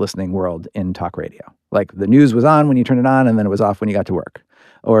passive listening world in talk radio. Like the news was on when you turned it on, and then it was off when you got to work,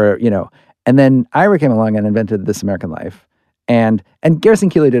 and then Ira came along and invented This American Life, and Garrison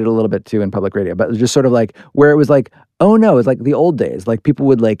Keillor did it a little bit too in public radio, but it was just sort of like where it was like, oh no, it's like the old days, like people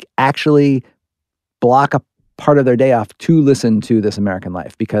would like actually block a part of their day off to listen to This American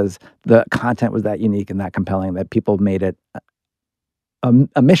Life because the content was that unique and that compelling that people made it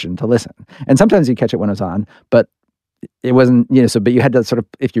a mission to listen. And sometimes you catch it when it's on, but it wasn't, but you had to sort of,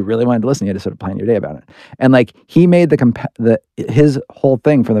 if you really wanted to listen, you had to sort of plan your day about it. And like he made his whole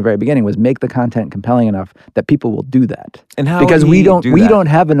thing from the very beginning was make the content compelling enough that people will do that. And how because we don't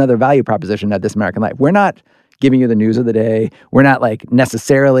have another value proposition at This American Life. We're not giving you the news of the day. We're not like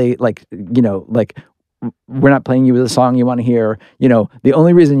necessarily like, we're not playing you with a song you want to hear. The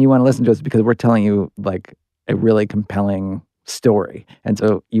only reason you want to listen to us is because we're telling you like a really compelling story. And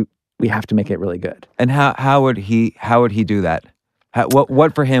so we have to make it really good. And how would he do that?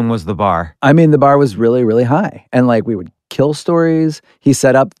 What for him was the bar? I mean, the bar was really, really high, and like we would kill stories. He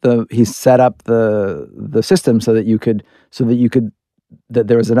set up the system so that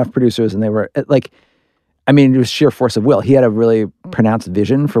there was enough producers, and they were like, I mean, it was sheer force of will. He had a really pronounced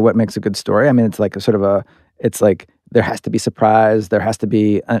vision for what makes a good story. I mean, it's like it's like there has to be surprise. There has to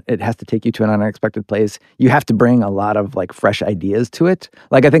be, it has to take you to an unexpected place. You have to bring a lot of like fresh ideas to it.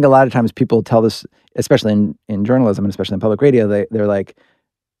 Like I think a lot of times people tell this, especially in journalism and especially in public radio, they're like,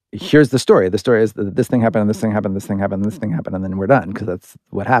 here's the story. The story is that this thing happened, and this thing happened, this thing happened, this thing happened, and then we're done because that's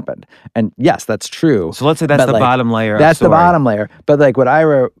what happened. And yes, that's true. So let's say that's the bottom layer. That's the bottom layer. But like what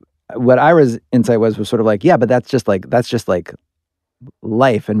Ira's insight was sort of like, yeah, but that's just like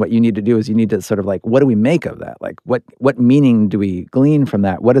life, and what you need to do is you need to sort of like, what do we make of that? Like what meaning do we glean from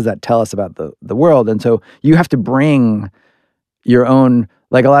that? What does that tell us about the world? And so you have to bring your own,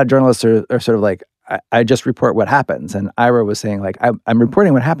 like a lot of journalists are sort of like, I just report what happens. And Ira was saying, like, I'm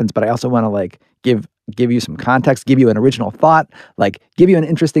reporting what happens, but I also want to, like, give you some context, give you an original thought, like, give you an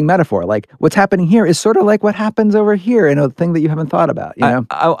interesting metaphor. Like, what's happening here is sort of like what happens over here in a thing that you haven't thought about, you know?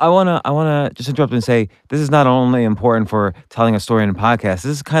 I wanna just interrupt and say, this is not only important for telling a story in a podcast, this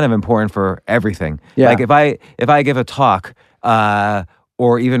is kind of important for everything. Yeah. Like, if I give a talk,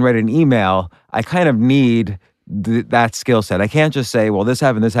 or even write an email, I kind of need that skill set. I can't just say, well, this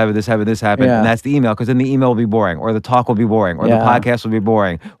happened, Yeah. and that's the email, because then the email will be boring, or the talk will be boring, or the podcast will be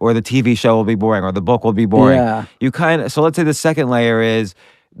boring, or the TV show will be boring, or the book will be boring. Yeah. So let's say the second layer is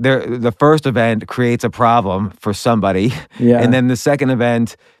the first event creates a problem for somebody, and then the second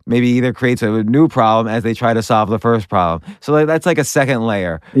event maybe either creates a new problem as they try to solve the first problem. So that's like a second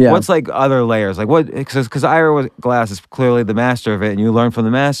layer. Yeah. What's like other layers? Like what? Because Ira Glass is clearly the master of it, and you learn from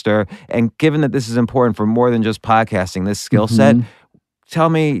the master. And given that this is important for more than just podcasting, this skill set,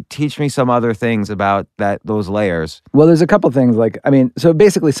 teach me some other things about those layers. Well, there's a couple things. Like, I mean, so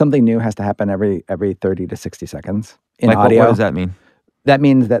basically something new has to happen every 30 to 60 seconds in like, audio. What does that mean? That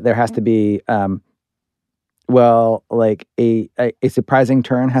means that there has to be, like a surprising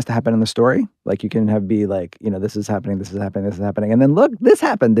turn has to happen in the story. Like, you can be like, you know, this is happening, and then look, this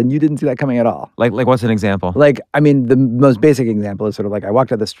happened, and you didn't see that coming at all. Like what's an example? Like, I mean, the most basic example is sort of like, I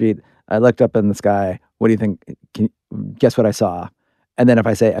walked up the street, I looked up in the sky. What do you think? Guess what I saw? And then if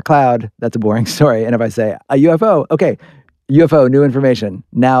I say a cloud, that's a boring story. And if I say a UFO, okay, UFO, new information.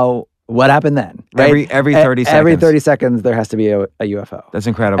 Now, what happened then? Right? Every 30 seconds. Every 30 seconds, there has to be a UFO. That's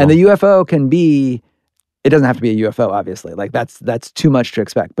incredible. And the UFO can be, it doesn't have to be a UFO, obviously. Like, that's too much to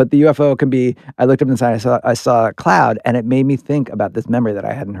expect. But the UFO can be, I looked up inside, I saw a cloud, and it made me think about this memory that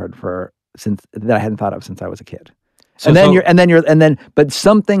I hadn't thought of since I was a kid. But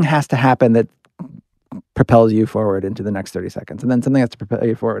something has to happen that propels you forward into the next 30 seconds. And then something has to propel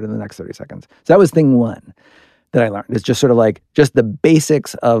you forward in the next 30 seconds. So that was thing one that I learned. It's just sort of like, just the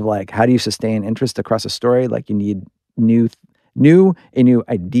basics of like, how do you sustain interest across a story? Like, you need a new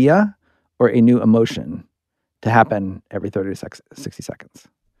idea or a new emotion to happen every 30 to 60 seconds.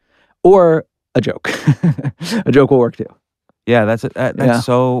 Or a joke. A joke will work too. Yeah, that's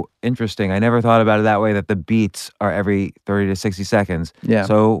so interesting. I never thought about it that way, that the beats are every 30 to 60 seconds. Yeah.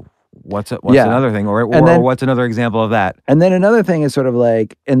 So what's another thing? Or what's another example of that? And then another thing is sort of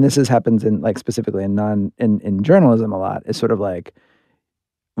like, and this happens in like specifically in journalism a lot, is sort of like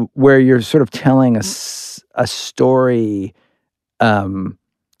where you're sort of telling a story,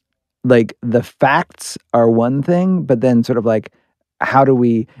 like the facts are one thing, but then sort of like, how do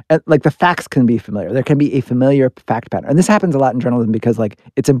we, like, the facts can be familiar. There can be a familiar fact pattern. And this happens a lot in journalism because like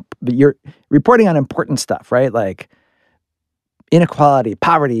you're reporting on important stuff, right? Like inequality,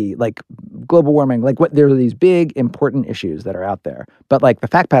 poverty, like global warming, like there are these big important issues that are out there. But like the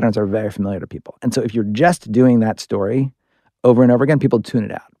fact patterns are very familiar to people. And so if you're just doing that story over and over again, people tune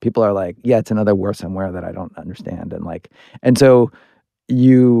it out. People are like, yeah, it's another war somewhere that I don't understand. And so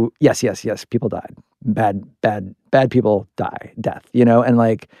yes, people died. Bad people die, death, you know, and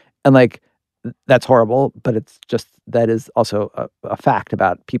like that's horrible, but it's just, that is also a fact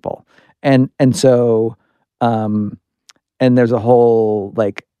about people. And so, and there's a whole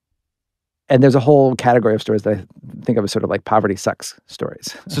category of stories that I think of as sort of like poverty sucks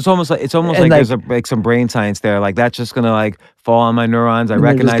stories. So it's almost like there's like some brain science there. Like, that's just gonna like fall on my neurons. I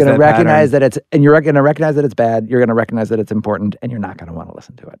recognize that recognize that it's, and you're going to recognize that it's bad. You're going to recognize that it's important, and you're not going to want to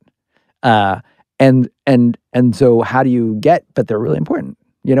listen to it. And so how do you get? But they're really important.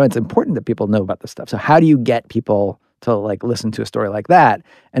 You know, it's important that people know about this stuff. So how do you get people to like listen to a story like that?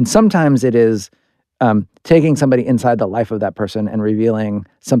 And sometimes it is taking somebody inside the life of that person and revealing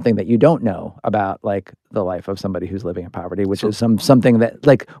something that you don't know about, like the life of somebody who's living in poverty, which is something that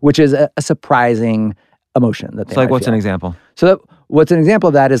like, which is a surprising emotion that they might what's feel. An example? So what's an example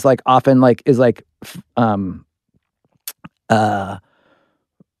of that is like often like is like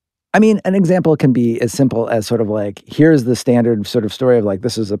I mean, an example can be as simple as sort of like, here's the standard sort of story of like,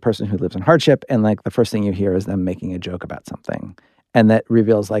 this is a person who lives in hardship, and like the first thing you hear is them making a joke about something. And that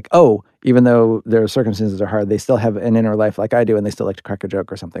reveals like, oh, even though their circumstances are hard, they still have an inner life like I do, and they still like to crack a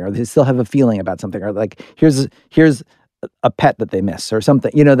joke or something, or they still have a feeling about something, or like, here's a pet that they miss or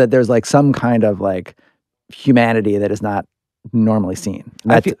something, you know, that there's like some kind of like humanity that is not normally seen.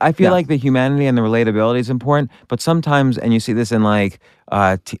 I feel like the humanity and the relatability is important, but sometimes, and you see this in like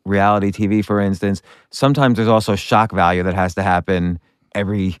reality TV, for instance, sometimes there's also shock value that has to happen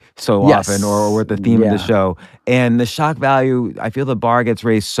every so Yes. often, or with the theme of the show. And the shock value, I feel the bar gets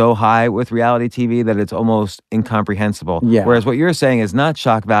raised so high with reality TV that it's almost incomprehensible. Yeah. Whereas what you're saying is not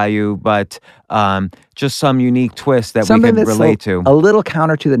shock value, but just some unique twist that Something we can that's relate to. A little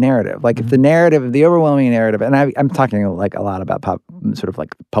counter to the narrative. Like if the narrative, the overwhelming narrative, and I'm talking like a lot about sort of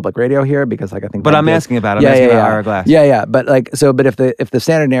like public radio here because like I think. But I'm asking about Ira Glass. Yeah. But like but if the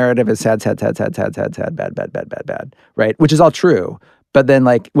standard narrative is sad, bad, right? Which is all true. But then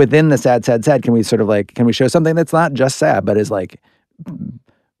like within the sad, can we show something that's not just sad, but is like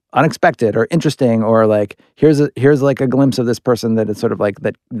unexpected or interesting, or like here's like a glimpse of this person that is sort of like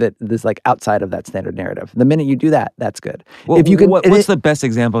that is like outside of that standard narrative. The minute you do that, that's good. Well, if you could, what's the best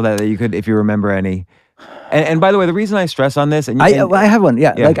example that you could, if you remember any? And by the way, the reason I stress on this, I have one.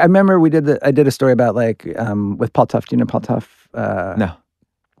 Yeah. Like I remember I did a story about like with Paul Tough. Do you know Paul Tough? No.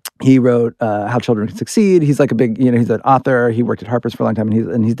 He wrote How Children Can Succeed. He's like a big, he's an author. He worked at Harper's for a long time,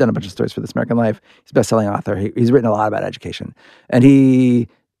 and he's done a bunch of stories for This American Life. He's a best-selling author. He's written a lot about education, and he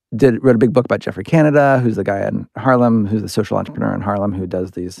wrote a big book about Jeffrey Canada, who's the guy in Harlem, who's the social entrepreneur in Harlem, who does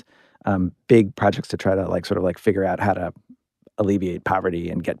these big projects to try to like sort of like figure out how to alleviate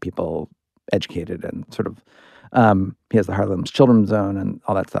poverty and get people educated, and sort of he has the Harlem Children's Zone and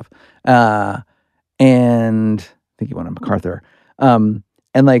all that stuff. And I think he won a MacArthur.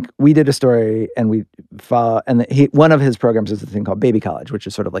 And like we did a story, and we follow, and one of his programs is a thing called Baby College, which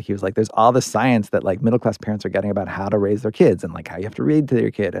is sort of like he was like, there's all this science that like middle class parents are getting about how to raise their kids, and like how you have to read to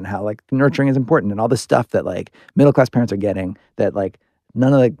your kid, and how like nurturing is important, and all this stuff that like middle class parents are getting that like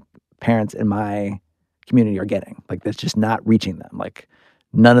none of the parents in my community are getting. Like that's just not reaching them. Like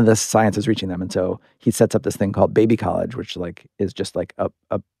none of the science is reaching them, and so he sets up this thing called Baby College, which like is just like a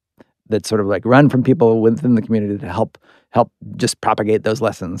that's sort of like run from people within the community to help just propagate those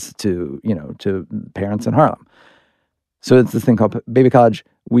lessons to parents in Harlem. So it's this thing called Baby College.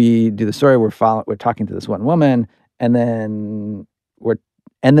 We do the story. We're talking to this one woman, and then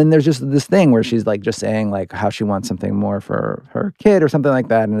there's just this thing where she's like just saying like how she wants something more for her kid or something like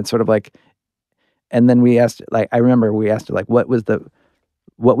that, and it's sort of like, and then we asked, like I remember we asked her like what was the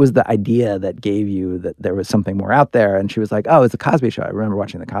idea that gave you that there was something more out there? And she was like, oh, it's the Cosby Show. I remember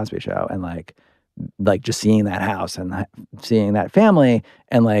watching the Cosby Show and like just seeing that house and seeing that family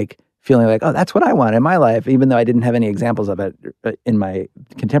and like feeling like, oh, that's what I want in my life. Even though I didn't have any examples of it in my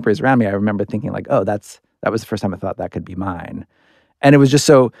contemporaries around me, I remember thinking like, oh, that was the first time I thought that could be mine. And it was just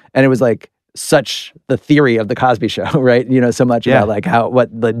and it was like such the theory of the Cosby Show, right? So much about like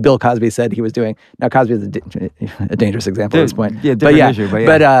what Bill Cosby said he was doing. Now Cosby is a dangerous example at this point. Yeah, different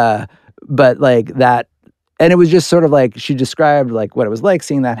issue, but like that, and it was just sort of like she described like what it was like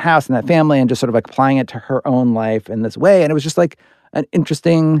seeing that house and that family, and just sort of like applying it to her own life in this way, and it was just like an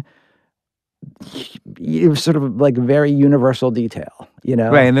interesting, sort of like very universal detail,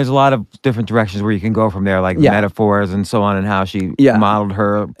 Right, and there's a lot of different directions where you can go from there, like metaphors and so on, and how she modeled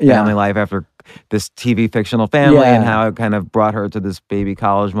her family life after this TV fictional family, and how it kind of brought her to this baby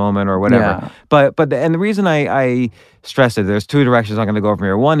college moment or whatever. But the reason I stress it, there's two directions I'm going to go from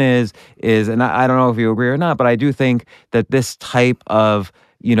here. One is, and I don't know if you agree or not, but I do think that this type of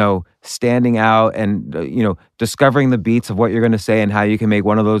standing out and, discovering the beats of what you're going to say and how you can make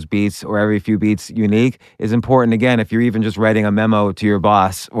one of those beats or every few beats unique is important. Again, if you're even just writing a memo to your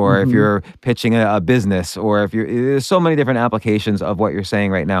boss, or if you're pitching a business, or if there's so many different applications of what you're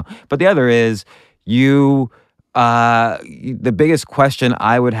saying right now. But the other is the biggest question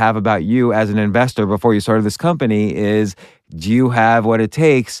I would have about you as an investor before you started this company is, do you have what it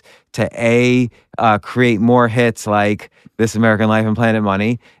takes to create more hits like This American Life and Planet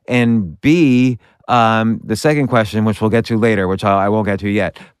Money, and B, the second question, which we'll get to later, which I won't get to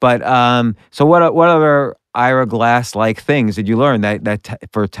yet. But so what other Ira Glass-like things did you learn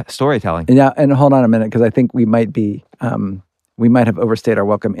for storytelling? Yeah, and hold on a minute, because I think we might have overstayed our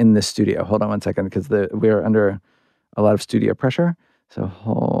welcome in this studio. Hold on one second, because we're under a lot of studio pressure. So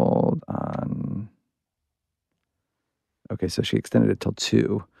hold on. Okay, so she extended it till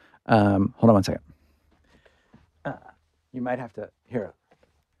 2. Hold on one second. You might have to here.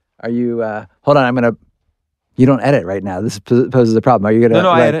 Are you? Hold on. You don't edit right now. This poses a problem. Are you gonna? No,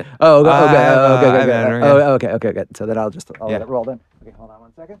 I edit. Oh, okay, good. So then I'll let it roll then. Okay, hold on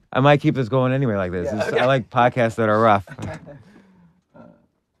one second. I might keep this going anyway like this. Yeah, okay. I like podcasts that are rough. Hey,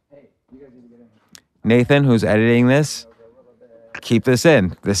 you guys need to get in. Nathan, who's editing this, keep this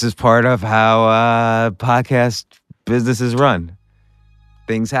in. This is part of how podcast businesses run.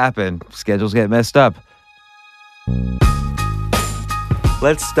 Things happen. Schedules get messed up.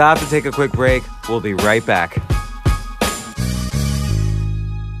 Let's stop to take a quick break. We'll be right back.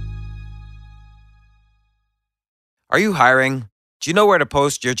 Are you hiring? Do you know where to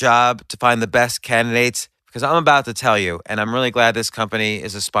post your job to find the best candidates? Because I'm about to tell you, and I'm really glad this company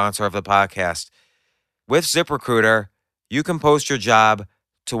is a sponsor of the podcast. With ZipRecruiter, you can post your job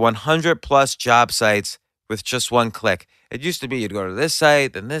to 100 plus job sites with just one click. It used to be you'd go to this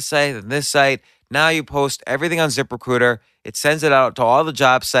site, then this site, then this site. Now you post everything on ZipRecruiter. It sends it out to all the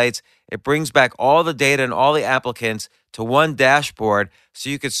job sites. It brings back all the data and all the applicants to one dashboard so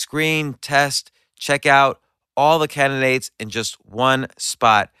you could screen, test, check out all the candidates in just one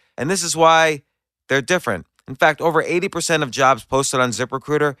spot. And this is why they're different. In fact, over 80% of jobs posted on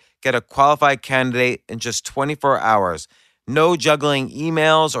ZipRecruiter get a qualified candidate in just 24 hours. No juggling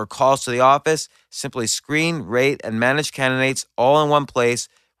emails or calls to the office. Simply screen, rate, and manage candidates all in one place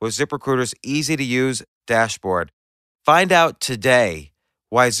with ZipRecruiter's easy-to-use dashboard. Find out today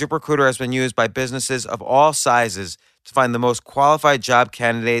why ZipRecruiter has been used by businesses of all sizes to find the most qualified job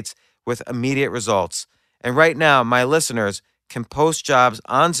candidates with immediate results. And right now, my listeners can post jobs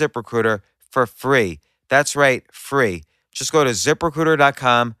on ZipRecruiter for free. That's right, free. Just go to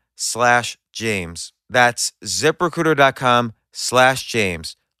ZipRecruiter.com/James. That's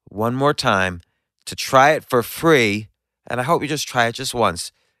ZipRecruiter.com/James. One more time to try it for free. And I hope you just try it just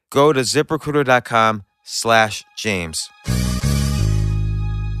once. Go to ZipRecruiter.com/James.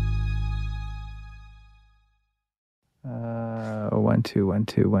 One, two, 1,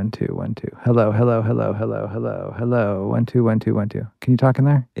 2, 1, 2, 1, 2. Hello, hello, hello, hello, hello, hello. 1, 2, 1, 2, 1, 2. Can you talk in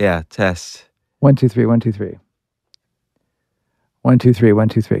there? Yeah, test. 1, 2, 3, 1, 2, 3. 1, 2, 3, 1,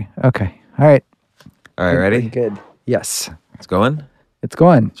 2, 3. Okay. All right. All right, ready? Good. Yes. It's going? It's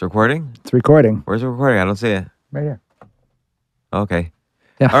going. It's recording? It's recording. Where's the recording? I don't see it. Right here. Okay.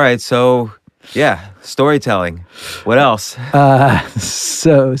 Yeah. All right, so yeah, storytelling. What else?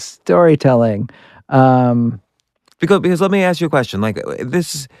 So storytelling. Because let me ask you a question. Like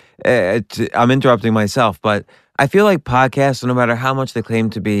this, I'm interrupting myself, but I feel like podcasts, no matter how much they claim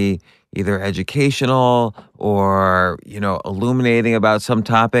to be either educational or illuminating about some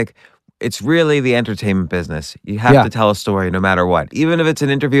topic, it's really the entertainment business. You have to tell a story no matter what. Even if it's an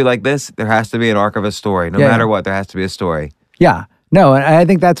interview like this, there has to be an arc of a story. No matter what, there has to be a story. Yeah. No, and I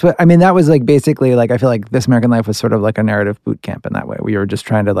think that's what, I mean, that was like basically like, I feel like This American Life was sort of like a narrative boot camp in that way. We were just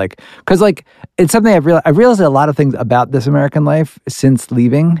trying to like, because like, it's something I've realized a lot of things about This American Life since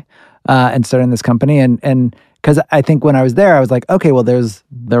leaving and starting this company. And because I think when I was there, I was like, okay, well, there's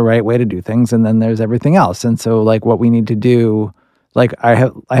the right way to do things and then there's everything else. And so like what we need to do, like I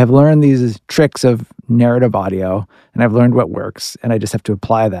have learned these tricks of narrative audio and I've learned what works and I just have to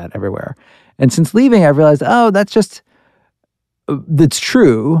apply that everywhere. And since leaving, I've realized, that's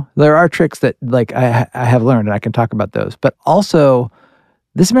true. There are tricks that like I have learned and I can talk about those. But also,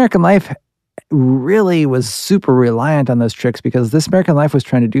 This American Life really was super reliant on those tricks because This American Life was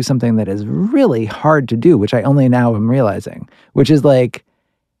trying to do something that is really hard to do, which I only now am realizing, which is like,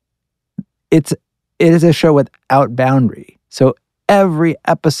 it is a show without boundary. So every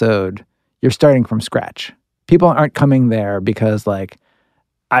episode, you're starting from scratch. People aren't coming there because like,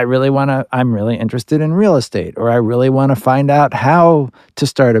 I'm really interested in real estate, or I really want to find out how to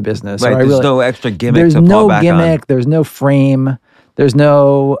start a business. Right, there's no extra gimmick to fall back on. There's no frame. There's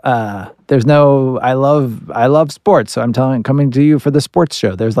no, I love sports, so I'm coming to you for the sports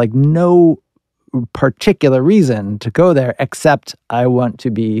show. There's like no particular reason to go there except I want to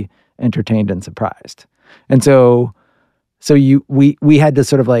be entertained and surprised. And so we had to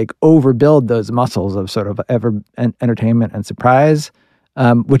sort of like overbuild those muscles of sort of entertainment and surprise.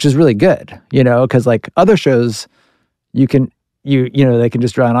 Which is really good, because like other shows, they can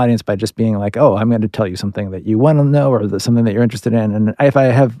just draw an audience by just being like, oh, I'm going to tell you something that you want to know or something that you're interested in. And if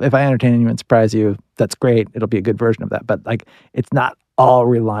I entertain you and surprise you, that's great. It'll be a good version of that. But like, it's not all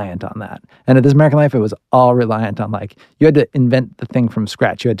reliant on that. And at This American Life, it was all reliant on like, you had to invent the thing from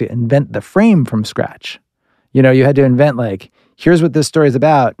scratch. You had to invent the frame from scratch. You had to invent like, here's what this story is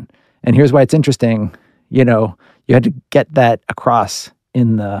about and here's why it's interesting. You had to get that across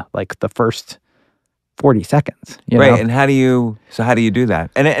in the first 40 seconds. Right. And how do you do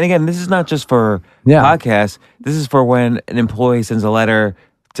that? And again, this is not just for podcasts. This is for when an employee sends a letter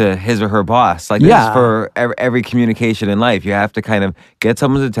to his or her boss. Like this is for every communication in life. You have to kind of get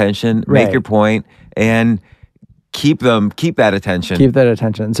someone's attention, make your point, and keep that attention. Keep that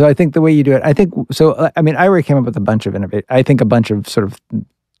attention. So I think the way you do it, I already came up with a bunch of a bunch of sort of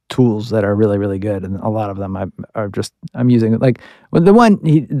tools that are really, really good. And a lot of them I'm using. Like the one,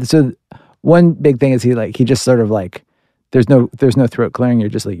 one big thing is he just sort of like, there's no throat clearing. You're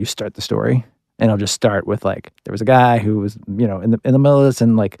just like, you start the story and I'll just start with like, there was a guy who was, in the middle of this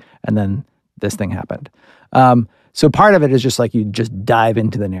and then this thing happened. So part of it is just like, you just dive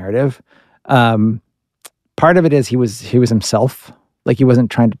into the narrative. Part part of it is he was himself. Like he wasn't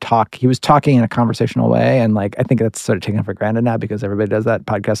trying to talk. He was talking in a conversational way, and like I think that's sort of taken for granted now because everybody does that.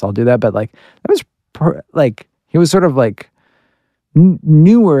 Podcasts all do that, but like that was like he was sort of like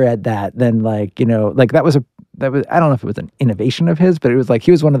newer at that than like, you know, like that was I don't know if it was an innovation of his, but it was like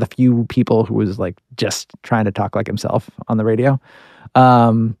he was one of the few people who was like just trying to talk like himself on the radio.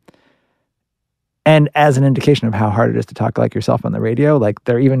 And as an indication of how hard it is to talk like yourself on the radio, like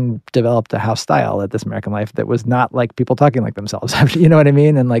there even developed a house style at This American Life that was not like people talking like themselves. You know what I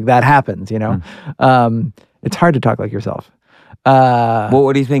mean? And like that happens, you know? It's hard to talk like yourself. Well,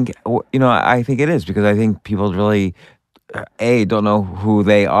 what do you think? You know, I think it is because I think people really, don't know who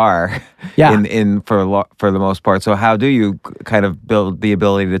they are for the most part. So how do you kind of build the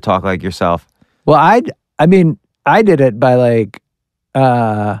ability to talk like yourself? Well, I mean, I did it by like,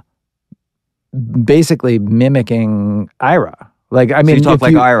 basically mimicking Ira. Like, I mean, so you talk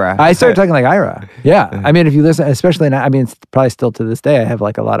like Ira. I started talking like Ira. Yeah. I mean, if you listen, especially now, I mean, it's probably still to this day, I have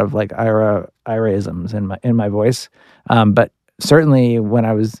like a lot of like Ira-isms in my voice. But certainly when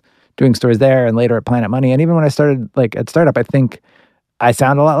I was doing stories there and later at Planet Money, and even when I started like at Startup, I think I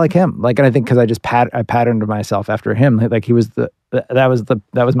sound a lot like him. Like, and I think because I just I patterned myself after him. Like he was that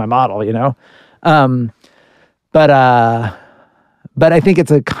was my model, you know? But I think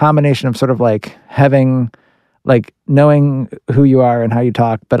it's a combination of sort of like having, like knowing who you are and how you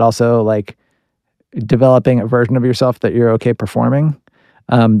talk, but also like developing a version of yourself that you're okay performing,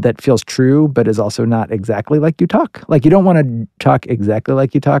 that feels true, but is also not exactly like you talk. Like you don't want to talk exactly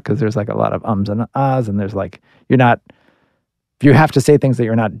like you talk because there's like a lot of ums and ahs, and there's like, you have to say things that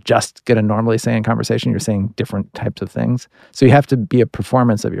you're not just going to normally say in conversation. You're saying different types of things. So you have to be a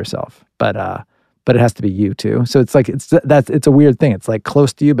performance of yourself, but it has to be you too. So it's like, it's a weird thing. It's like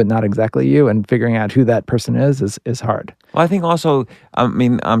close to you, but not exactly you. And figuring out who that person is hard. Well, I think also, I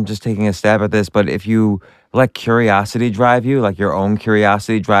mean, I'm just taking a stab at this, but if you let curiosity drive you, like your own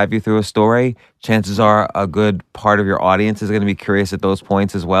curiosity drive you through a story, chances are a good part of your audience is going to be curious at those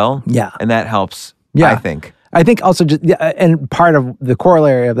points as well. Yeah. And that helps, yeah. I think. I think also just, and part of the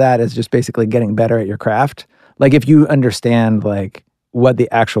corollary of that is just basically getting better at your craft. Like if you understand like what the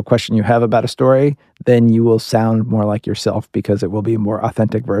actual question you have about a story, then you will sound more like yourself because it will be a more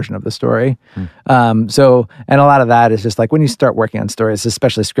authentic version of the story. So, and a lot of that is just like when you start working on stories,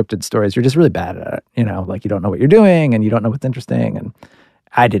 especially scripted stories, you're just really bad at it. You know, like you don't know what you're doing and you don't know what's interesting. And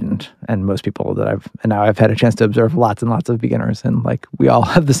I didn't. And most people that now I've had a chance to observe lots and lots of beginners, and like we all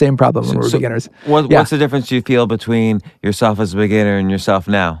have the same problem when we're beginners. What's the difference you feel between yourself as a beginner and yourself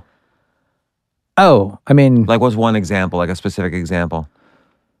now? Oh, I mean, like what's one example, like a specific example?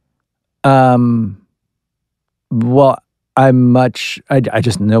 Well, I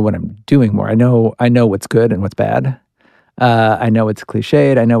just know what I'm doing more. I know what's good and what's bad. I know it's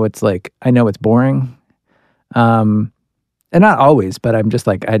cliched. I know it's boring. And not always, but I'm just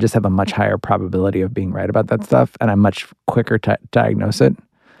like, I just have a much higher probability of being right about that stuff. And I'm much quicker to diagnose it.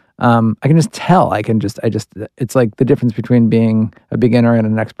 I can just tell. It's like the difference between being a beginner and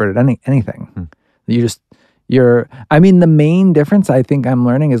an expert at anything. I mean, the main difference I think I'm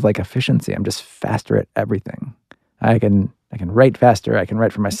learning is like efficiency. I'm just faster at everything. I can write faster. I can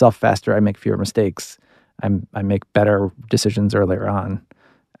write for myself faster. I make fewer mistakes. I make better decisions earlier on.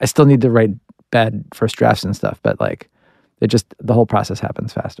 I still need to write bad first drafts and stuff, but like the whole process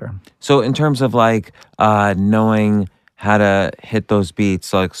happens faster. So in terms of like knowing how to hit those beats,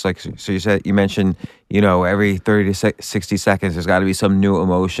 so you mentioned, you know, every 30 to 60 seconds, there's got to be some new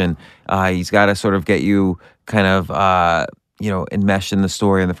emotion. He's got to sort of get you kind of, enmeshed in the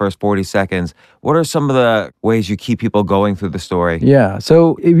story in the first 40 seconds. What are some of the ways you keep people going through the story? Yeah,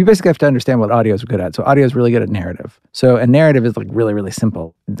 so you basically have to understand what audio is good at. So audio is really good at narrative. So a narrative is like really, really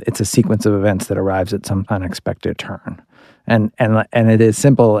simple. It's a sequence of events that arrives at some unexpected turn. And it is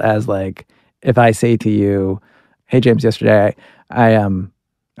simple as like, if I say to you, hey, James, yesterday I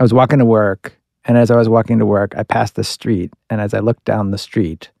was walking to work, and as I was walking to work, I passed the street, and as I looked down the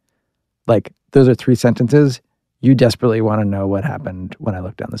street, like those are 3 sentences. You desperately want to know what happened when I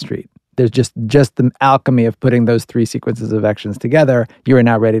looked down the street. There's just the alchemy of putting those 3 sequences of actions together. You are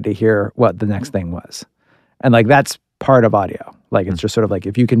now ready to hear what the next thing was. And like that's part of audio. Like it's just sort of like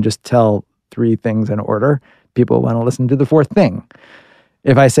if you can just tell 3 things in order, people want to listen to the 4th thing.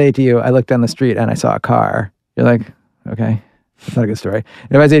 If I say to you, I looked down the street and I saw a car, you're like, okay, that's not a good story.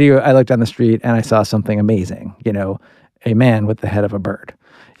 If I say to you, I looked down the street and I saw something amazing, you know, a man with the head of a bird,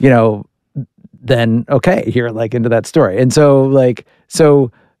 you know, then okay, you're like into that story. And so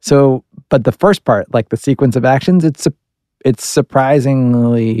but the first part, like the sequence of actions, it's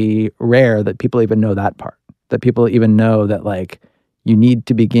surprisingly rare that people even know that part, that people even know that like you need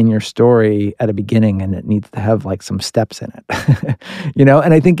to begin your story at a beginning, and it needs to have like some steps in it.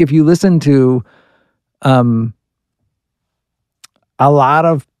 And I think if you listen to a lot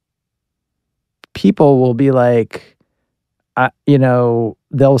of people will be like,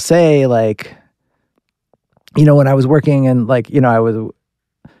 they'll say like, when I was working and like, I was,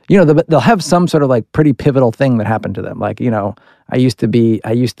 they'll have some sort of like pretty pivotal thing that happened to them. Like, I used to be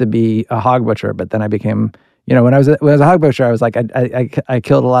a hog butcher, but then I became, when I was a hog butcher, I was like, I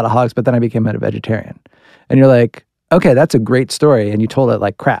killed a lot of hogs, but then I became a vegetarian. And you're like, okay, that's a great story. And you told it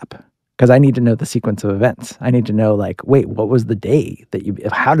like crap. Because I need to know the sequence of events. I need to know, like, wait, what was the day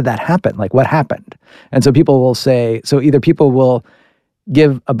that how did that happen? Like, what happened? And so people will say, either people will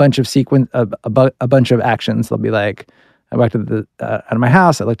give a bunch of a bunch of actions. They'll be like, I walked out of my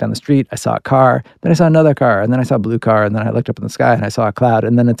house, I looked down the street, I saw a car, then I saw another car, and then I saw a blue car, and then I looked up in the sky and I saw a cloud.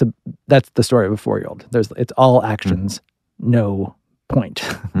 And then that's the story of a 4-year-old. It's all actions, no point,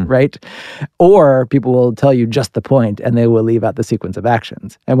 right? Or people will tell you just the point and they will leave out the sequence of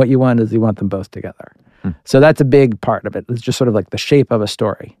actions. And what you want is you want them both together. So that's a big part of it. It's just sort of like the shape of a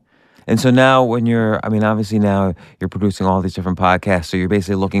story. And so now obviously now you're producing all these different podcasts, so you're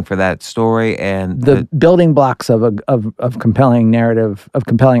basically looking for that story and the building blocks of compelling narrative, of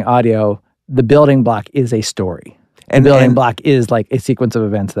compelling audio. The building block is a story. And the building block is like a sequence of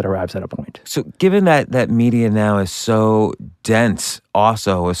events that arrives at a point. So given that media now is so dense,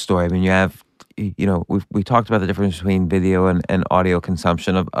 also a story. I mean, you have, we talked about the difference between video and audio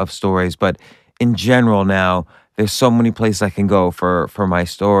consumption of stories, but in general now, there's so many places I can go for my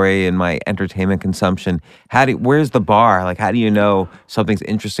story and my entertainment consumption. Where's the bar? Like, how do you know something's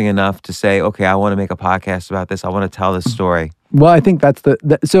interesting enough to say, okay, I want to make a podcast about this. I want to tell this story. Well, I think that's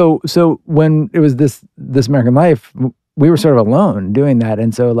so when it was this American Life, we were sort of alone doing that.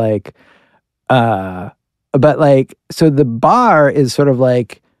 And so like, but like, so the bar is sort of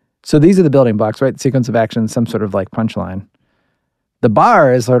like, so these are the building blocks, right? Sequence of action, some sort of like punchline. The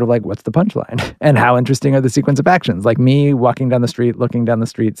bar is sort of like, what's the punchline? And how interesting are the sequence of actions? Like me walking down the street, looking down the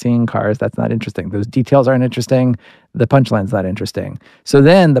street, seeing cars, that's not interesting. Those details aren't interesting. The punchline's not interesting. So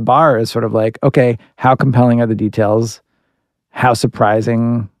then the bar is sort of like, okay, how compelling are the details? How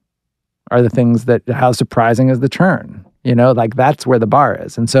surprising are the things how surprising is the turn? Like that's where the bar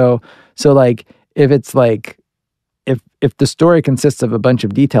is. And so like, if it's like, if the story consists of a bunch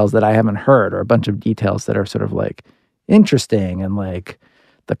of details that I haven't heard, or a bunch of details that are sort of like interesting, and like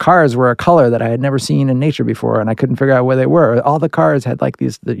the cars were a color that I had never seen in nature before and I couldn't figure out where they were. All the cars had like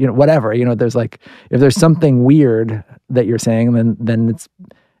these, whatever, there's like, if there's something weird that you're saying, then it's,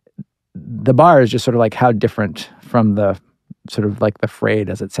 the bar is just sort of like how different from the sort of like the fray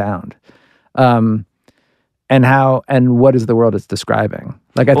does it sound? And what is the world it's describing?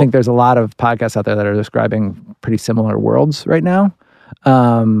 Like, I think there's a lot of podcasts out there that are describing pretty similar worlds right now.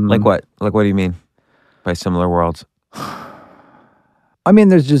 Like what? Like, what do you mean by similar worlds? I mean,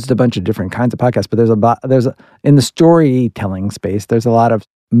 there's just a bunch of different kinds of podcasts, but in the storytelling space, there's a lot of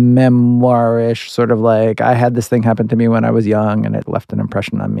memoirish, sort of like, I had this thing happen to me when I was young and it left an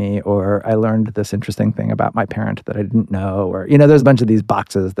impression on me, or I learned this interesting thing about my parent that I didn't know, or, there's a bunch of these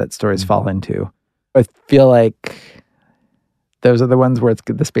boxes that stories fall into. I feel like those are the ones where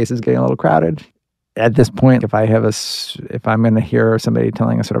the space is getting a little crowded. At this point, if I'm going to hear somebody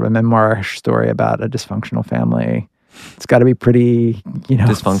telling a sort of a memoirish story about a dysfunctional family, it's got to be pretty,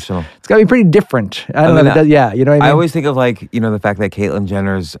 dysfunctional. It's got to be pretty different. I don't know. Yeah, you know what I mean? I always think of like, the fact that Caitlyn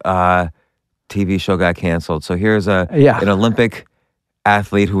Jenner's TV show got canceled. So here's an Olympic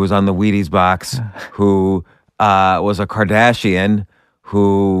athlete who was on the Wheaties box, who was a Kardashian,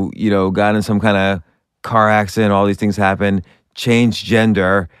 who, got in some kind of car accident, all these things happen, changed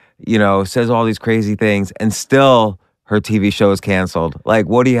gender, says all these crazy things, and still her TV show is canceled. Like,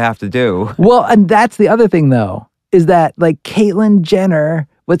 what do you have to do? Well, and that's the other thing, though, is that, like, Caitlyn Jenner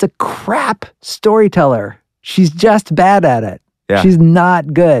was a crap storyteller. She's just bad at it. Yeah. She's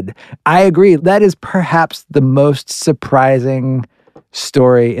not good. I agree. That is perhaps the most surprising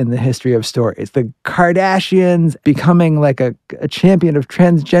story in the history of stories. The Kardashians becoming like a champion of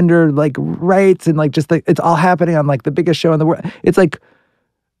transgender like rights, and like just like it's all happening on like the biggest show in the world. It's like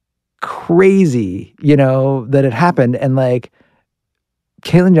crazy, that it happened. And like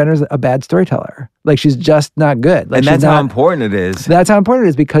Caitlyn Jenner's a bad storyteller. Like, she's just not good. Like, and that's how important it is. That's how important it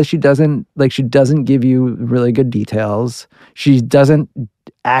is, because she doesn't give you really good details. She doesn't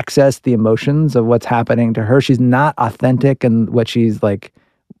access the emotions of what's happening to her. She's not authentic in what she's like.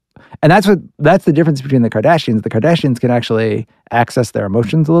 And that's the difference between the Kardashians. The Kardashians can actually access their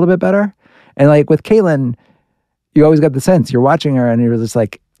emotions a little bit better. And like with Caitlyn, you always got the sense, you're watching her and you're just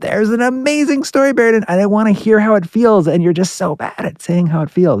like, there's an amazing story buried in, and I want to hear how it feels. And you're just so bad at saying how it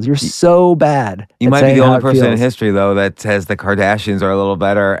feels. You're so bad. You might be the only person in history, though, that says the Kardashians are a little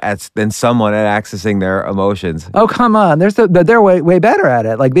better than someone at accessing their emotions. Oh, come on. They're way better at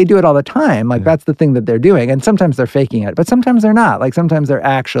it. Like, they do it all the time. Like, that's the thing that they're doing. And sometimes they're faking it, but sometimes they're not. Like, sometimes they're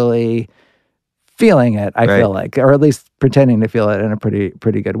actually feeling it, I feel like, or at least pretending to feel it in a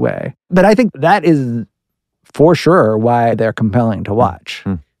pretty good way. But I think that is for sure why they're compelling to watch.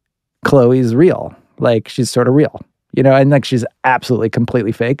 Chloe's real. Like, she's sort of real, and like she's absolutely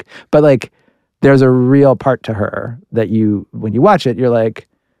completely fake. But like, there's a real part to her that when you watch it, you're like,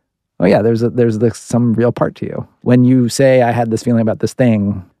 oh yeah, there's some real part to you. When you say, I had this feeling about this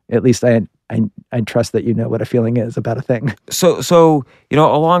thing, at least I trust that you know what a feeling is about a thing. So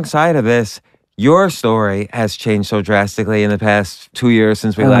alongside of this, your story has changed so drastically in the past 2 years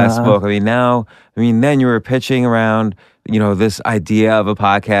since we last spoke. Then you were pitching around, this idea of a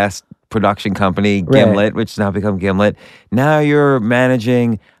podcast production company, Gimlet, which has now become Gimlet. Now you're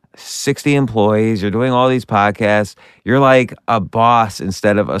managing 60 employees. You're doing all these podcasts. You're like a boss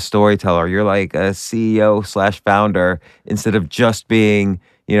instead of a storyteller. You're like a CEO/founder instead of just being,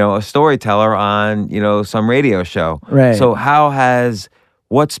 a storyteller on, some radio show. Right. So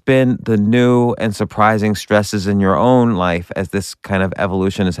what's been the new and surprising stresses in your own life as this kind of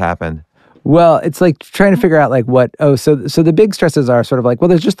evolution has happened? Well, it's like trying to figure out like so the big stresses are sort of like, well,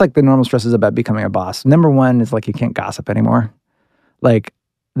 there's just like the normal stresses about becoming a boss. Number one is like, you can't gossip anymore. Like,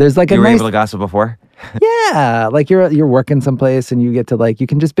 there's like you were able to gossip before? Yeah. Like, you're working someplace and you get to like, you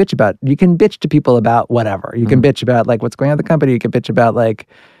can bitch to people about whatever. You can bitch about like what's going on at the company. You can bitch about like,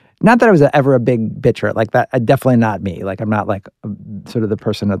 not that I was ever a big bitcher like that. Definitely not me. Like, I'm not like sort of the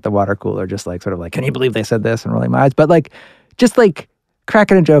person at the water cooler, just like sort of like, can you believe they said this, and rolling my eyes. But like, just like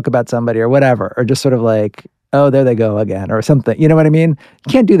cracking a joke about somebody or whatever, or just sort of like, oh, there they go again, or something. You know what I mean?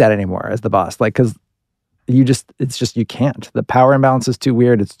 You can't do that anymore as the boss. Like, because you can't. The power imbalance is too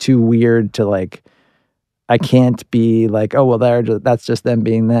weird. It's too weird to like, I can't be like, oh, well, that's just them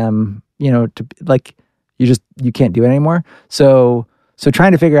being them, to like, you can't do it anymore. So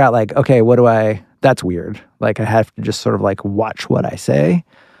trying to figure out like, okay, that's weird. Like, I have to just sort of like watch what I say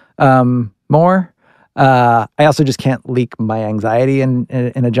more. I also just can't leak my anxiety in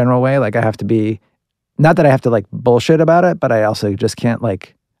a general way. Like, I have to be, not that I have to like bullshit about it, but I also just can't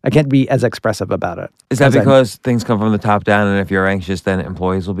like, I can't be as expressive about it. Is that because things come from the top down, and if you're anxious, then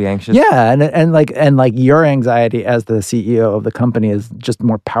employees will be anxious? Yeah, and like your anxiety as the CEO of the company is just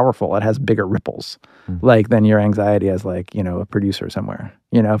more powerful. It has bigger ripples, like than your anxiety as like, a producer somewhere.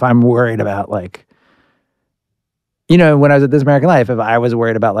 If I'm worried about like, when I was at This American Life, if I was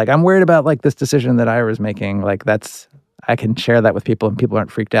worried about like, I'm worried about like this decision that Ira's making, like I can share that with people and people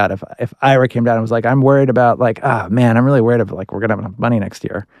aren't freaked out. If Ira came down and was like, I'm worried about like, man, I'm really worried about like, we're going to have enough money next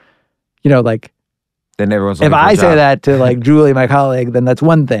year. Like, then everyone's if I say that to like Julie, my colleague, then that's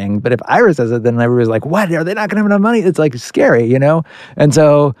one thing. But if Ira says it, then everybody's like, what? Are they not going to have enough money? It's like scary, And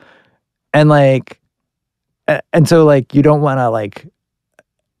so, and so like, you don't want to like,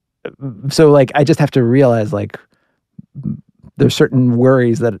 so like, I just have to realize like, there's certain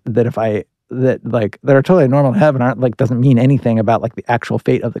worries that are totally normal to have and aren't like, doesn't mean anything about like the actual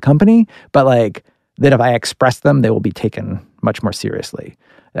fate of the company, but like that if I express them, they will be taken much more seriously.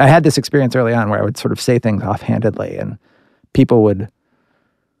 I had this experience early on where I would sort of say things offhandedly and people would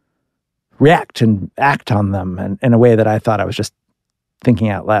react and act on them in a way that I thought I was just thinking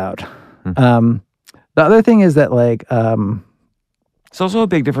out loud. The other thing is that like, it's also a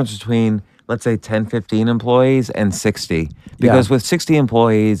big difference between, let's say 10, 15 employees and 60. Because with 60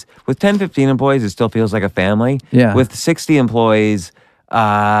 employees, with 10, 15 employees, it still feels like a family. Yeah. With 60 employees,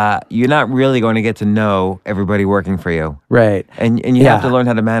 you're not really going to get to know everybody working for you. Right. And you have to learn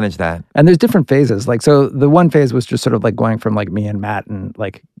how to manage that. And there's different phases. Like, so the one phase was just sort of like going from like me and Matt and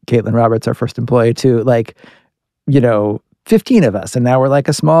like Caitlin Roberts, our first employee, to like, 15 of us. And now we're like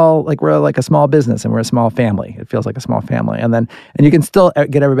a small business and we're a small family. It feels like a small family. And you can still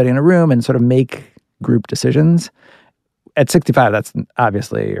get everybody in a room and sort of make group decisions. At 65, that's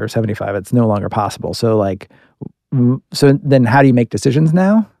obviously, or 75, it's no longer possible. So like, so then how do you make decisions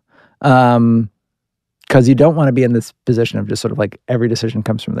now? Because you don't want to be in this position of just sort of like every decision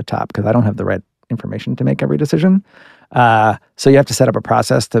comes from the top, because I don't have the right information to make every decision. So you have to set up a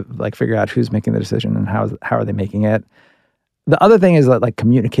process to like figure out who's making the decision and how are they making it. The other thing is that like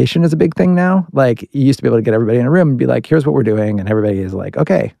communication is a big thing now. Like, you used to be able to get everybody in a room and be like, here's what we're doing. And everybody is like,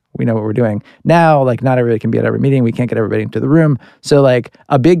 okay, we know what we're doing. Now, like, not everybody can be at every meeting. We can't get everybody into the room. So like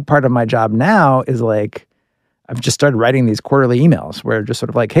a big part of my job now is like, I've just started writing these quarterly emails where just sort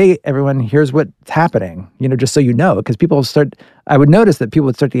of like, hey, everyone, here's what's happening, just so you know, because I would notice that people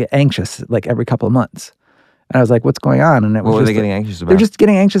would start to get anxious like every couple of months. And I was like, what's going on? And what were they getting anxious about? They're just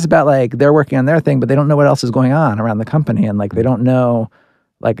getting anxious about like, they're working on their thing, but they don't know what else is going on around the company. And like, they don't know,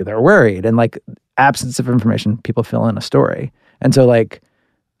 like they're worried, and like absence of information, people fill in a story. And so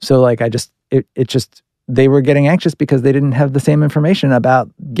they were getting anxious because they didn't have the same information about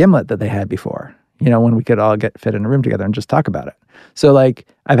Gimlet that they had before, when we could all fit in a room together and just talk about it. So like,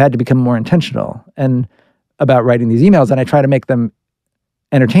 I've had to become more intentional and about writing these emails, and I try to make them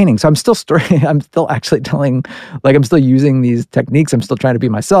entertaining. So I'm still actually telling, like, I'm still using these techniques. I'm still trying to be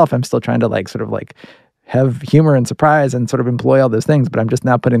myself. I'm still trying to like, sort of like have humor and surprise and sort of employ all those things, but I'm just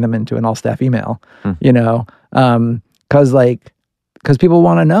now putting them into an all staff email, cause people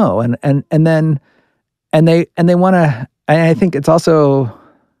want to know. And they want to, and I think it's also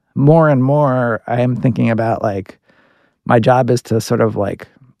more and more, I am thinking about like, my job is to sort of like,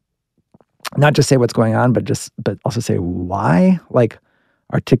 not just say what's going on, but also say why, like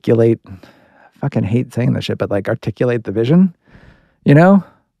articulate, I fucking hate saying this shit, but like articulate the vision,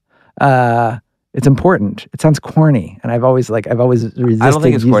 it's important. It sounds corny, and I've always resisted. I don't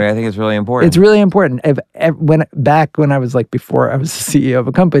think it's corny. I think it's really important. It's really important. When I was like, before I was the CEO of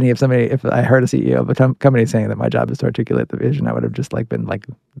a company, if I heard a CEO of a company saying that my job is to articulate the vision, I would have just like been like,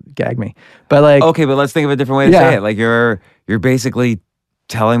 gag me. But like, okay, but let's think of a different way to say it. Like you're basically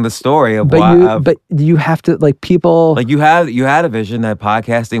telling the story of but you have to like people like you had a vision that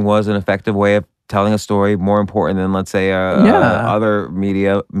podcasting was an effective way of telling a story, more important than, let's say, other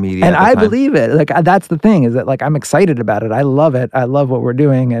media. And I believe it. Like that's the thing, is that like I'm excited about it. I love it. I love what we're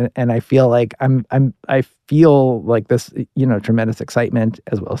doing, and I feel like I feel like this, tremendous excitement,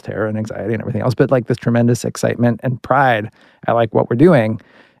 as well as terror and anxiety and everything else. But like this tremendous excitement and pride at like what we're doing,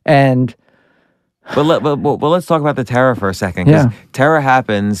 and. But let's talk about the terror for a second, because terror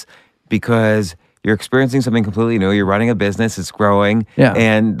happens because you're experiencing something completely new. You're running a business, it's growing. Yeah.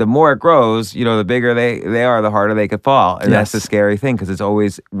 And the more it grows, the bigger they are, the harder they could fall. And that's the scary thing, because it's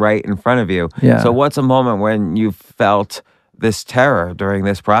always right in front of you. Yeah. So what's a moment when you felt this terror during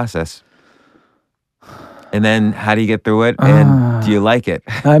this process? And then how do you get through it? And do you like it?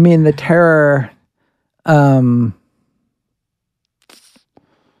 I mean, the terror, let's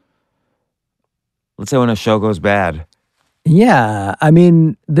say when a show goes bad. Yeah, I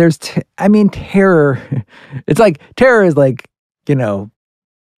mean, terror. It's like terror is like, terror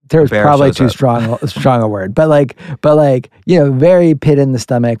is probably too strong a word, but very pit in the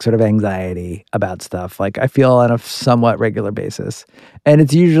stomach sort of anxiety about stuff. Like I feel on a somewhat regular basis, and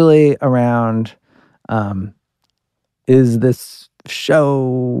it's usually around, is this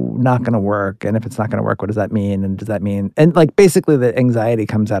show not going to work? And if it's not going to work, what does that mean? And does that mean, and like basically the anxiety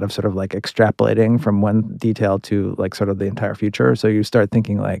comes out of sort of like extrapolating from one detail to like sort of the entire future. So you start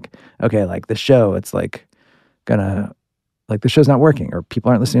thinking like, okay, like the show, it's like the show's not working, or people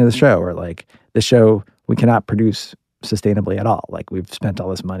aren't listening to the show, or like the show we cannot produce sustainably at all. Like we've spent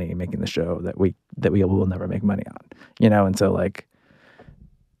all this money making the show that we will never make money on, and so like,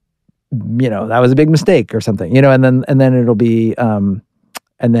 that was a big mistake or something, and then it'll be, so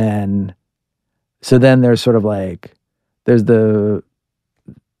then there's sort of like, there's the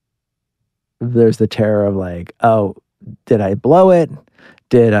terror of like, oh, did I blow it?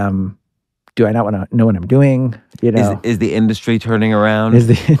 Do I not want to know what I'm doing? Is the industry turning around? Is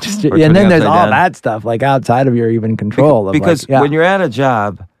the industry, and then there's all that stuff like outside of your even control. Because when you're at a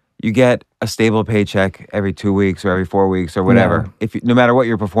job, you get a stable paycheck every 2 weeks or every 4 weeks or whatever. Yeah. No matter what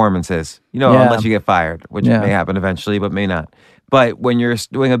your performance is, unless you get fired, which may happen eventually, but may not. But when you're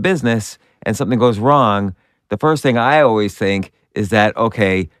doing a business and something goes wrong, the first thing I always think is that,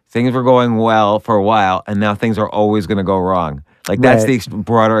 okay, things were going well for a while, and now things are always going to go wrong. Like that's the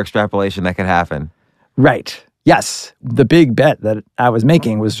broader extrapolation that could happen. Right. Yes. The big bet that I was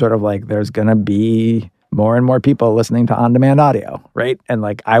making was sort of like, there's going to be more and more people listening to on-demand audio, right? And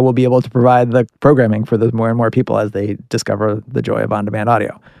like, I will be able to provide the programming for those more and more people as they discover the joy of on-demand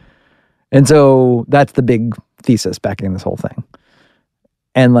audio. And so that's the big thesis backing this whole thing.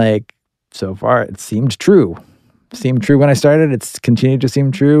 And like, so far it seemed true. Seemed true when I started. It's continued to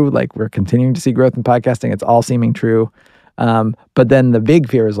seem true. Like we're continuing to see growth in podcasting. It's all seeming true. But then the big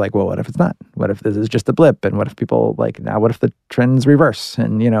fear is like, well, what if it's not? What if this is just a blip? And what if people like, now what if the trends reverse?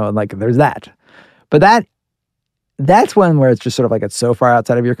 And, like there's that. But that's one where it's just sort of like, it's so far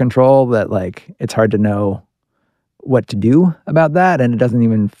outside of your control that like, it's hard to know what to do about that. And it doesn't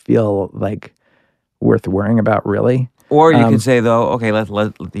even feel like worth worrying about really. Or you could say though, okay, let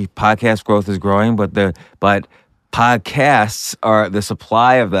the podcast growth is growing, but podcasts the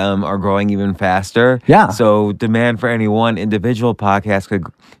supply of them are growing even faster. Yeah. So demand for any one individual podcast could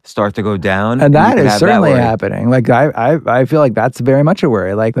start to go down. And that is certainly happening. Like I feel like that's very much a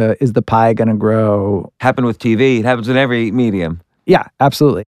worry. Like is the pie going to grow? Happened with TV. It happens in every medium. Yeah,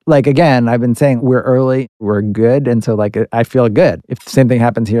 absolutely. Like, again, I've been saying we're early, we're good. And so like, I feel good. If the same thing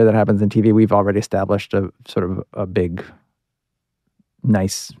happens here that happens in TV, we've already established a sort of a big,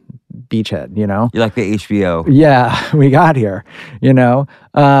 nice beachhead, you know? You're like the HBO. Yeah, we got here, you know?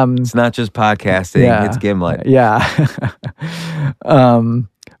 It's not just podcasting, it's Gimlet. Yeah.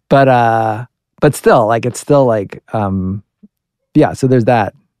 But still, like, it's still like, yeah, so there's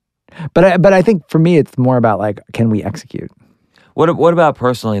that. But I think for me, it's more about like, can we execute? What about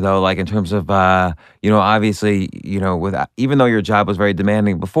personally though? Like in terms of obviously with even though your job was very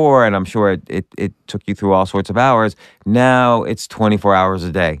demanding before, and I'm sure it took you through all sorts of hours. Now it's 24 hours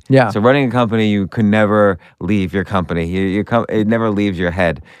a day. Yeah. So running a company, you can never leave your company. It never leaves your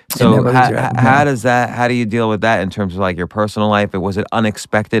head. So how does that? How do you deal with that in terms of like your personal life? Was it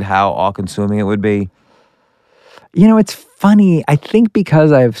unexpected how all consuming it would be? It's funny. I think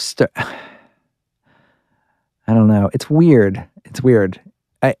because I don't know. It's weird.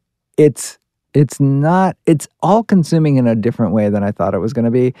 It's all consuming in a different way than I thought it was going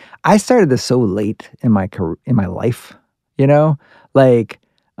to be. I started this so late in my career, in my life, like,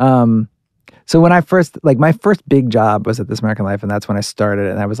 so when I first, like my first big job was at This American Life, and that's when I started.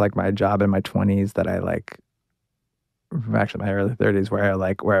 And that was like my job in my 20s that I like, actually my early 30s where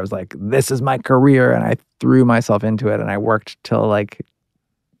I was like, this is my career. And I threw myself into it and I worked till like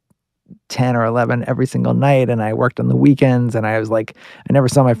 10 or 11 every single night, and I worked on the weekends, and I was like, I never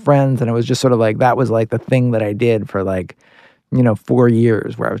saw my friends, and it was just sort of like, that was like the thing that I did for like, 4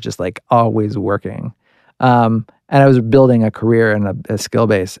 years where I was just like always working. And I was building a career and a skill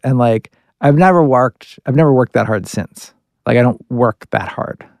base, and like, I've never worked that hard since. Like, I don't work that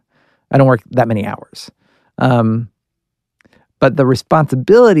hard. I don't work that many hours. But the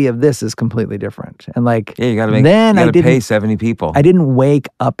responsibility of this is completely different. And like, yeah, you gotta pay 70 people. I didn't wake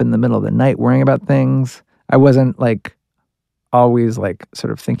up in the middle of the night worrying about things. I wasn't like always like sort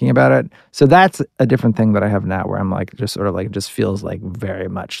of thinking about it. So that's a different thing that I have now where I'm like, just sort of like, it just feels like very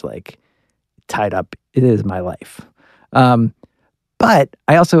much like tied up. It is my life. But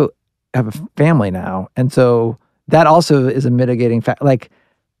I also have a family now. And so that also is a mitigating factor. Like,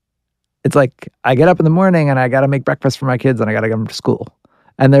 it's like I get up in the morning and I got to make breakfast for my kids and I got to get them to school.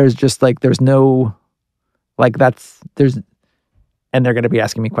 And there's just like, there's no, like and they're going to be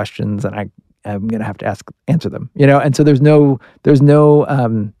asking me questions and I'm going to have to answer them, And so there's no,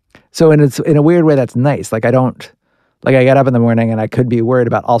 so in a weird way, that's nice. Like I get up in the morning and I could be worried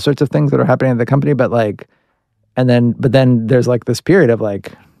about all sorts of things that are happening at the company, but then there's like this period of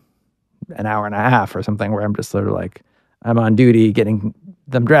like an hour and a half or something where I'm just sort of like, I'm on duty getting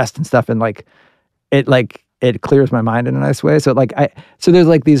them dressed and stuff, and like it clears my mind in a nice way. So like so there's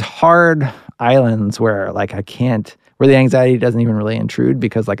like these hard islands where like where the anxiety doesn't even really intrude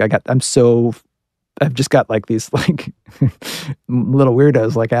because like I've just got like these like little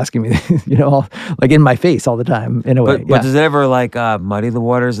weirdos like asking me, like in my face all the time in a way. But does it ever like muddy the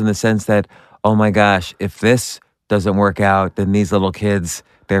waters in the sense that, oh my gosh, if this doesn't work out, then these little kids,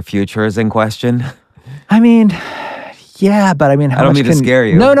 their future is in question? I mean, yeah, but I mean, I don't mean to scare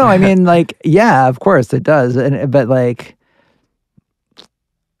you. No, I mean, like, yeah, of course it does. But like,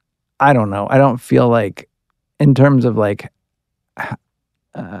 I don't know. I don't feel like, in terms of like,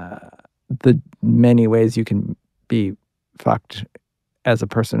 the many ways you can be fucked as a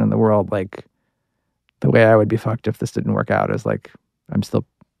person in the world, like, the way I would be fucked if this didn't work out is like, I'm still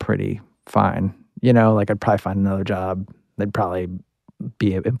pretty fine. Like I'd probably find another job. They'd probably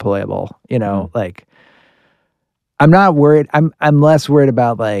be employable, like, I'm not worried. I'm less worried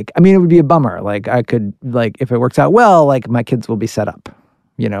about like, I mean, it would be a bummer. Like I could, like, if it works out well, like my kids will be set up,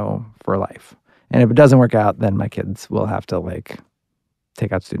 for life. And if it doesn't work out, then my kids will have to like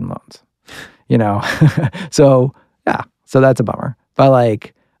take out student loans, So yeah, so that's a bummer. But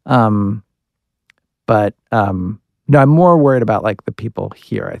like, no, I'm more worried about like the people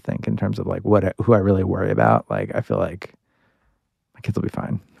here, I think, in terms of like who I really worry about. Like, I feel like my kids will be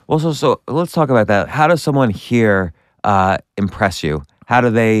fine. Well, so let's talk about that. How does someone here impress you? How do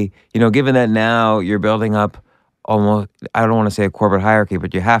they, given that now you're building up almost, I don't want to say a corporate hierarchy,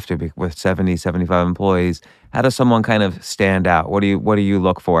 but you have to be with 70, 75 employees. How does someone kind of stand out? What do you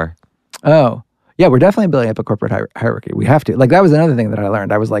look for? Oh, yeah, we're definitely building up a corporate hierarchy. We have to. Like, that was another thing that I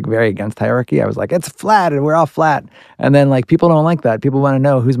learned. I was like very against hierarchy. I was like, it's flat and we're all flat. And then like people don't like that. People want to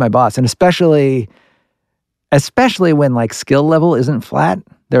know who's my boss. And especially when like skill level isn't flat.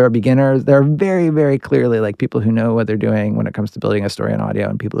 There are beginners. There are very, very clearly like people who know what they're doing when it comes to building a story on audio,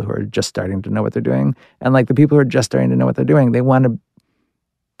 and people who are just starting to know what they're doing. And like the people who are just starting to know what they're doing,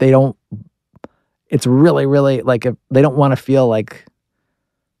 it's really, really like if they don't want to feel like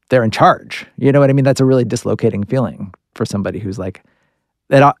they're in charge. You know what I mean? That's a really dislocating feeling for somebody who's like,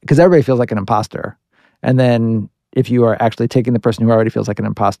 that, because everybody feels like an imposter. And then if you are actually taking the person who already feels like an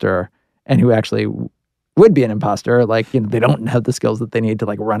imposter and who actually would be an imposter, like, they don't have the skills that they need to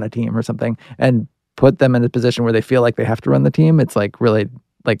like run a team or something, and put them in a position where they feel like they have to run the team, it's like really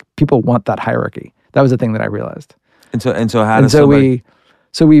like people want that hierarchy. That was the thing that I realized. And so how does somebody...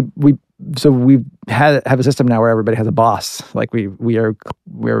 we have a system now where everybody has a boss. Like we're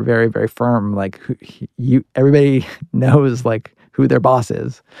very, very firm. Like everybody knows like who their boss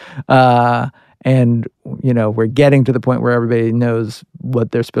is. And, we're getting to the point where everybody knows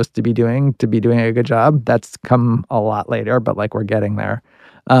what they're supposed to be doing a good job. That's come a lot later, but like we're getting there.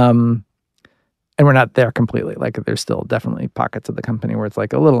 And we're not there completely. Like there's still definitely pockets of the company where it's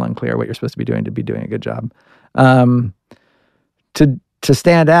like a little unclear what you're supposed to be doing a good job. To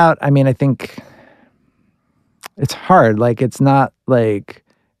stand out, I mean, I think it's hard. Like it's not like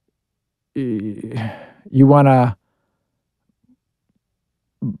you want to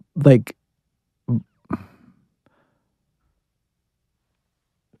like...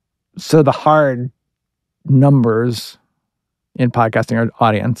 So the hard numbers in podcasting are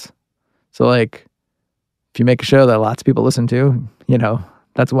audience. So like if you make a show that lots of people listen to,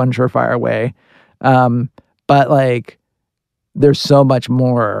 that's one surefire way. But like there's so much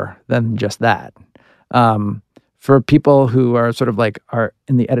more than just that. For people who are sort of like are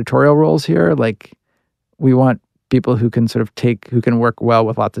in the editorial roles here, like we want people who can sort of who can work well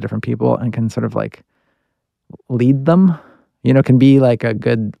with lots of different people and can sort of like lead them. Can be like a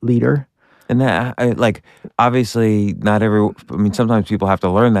good leader. And that, obviously sometimes people have to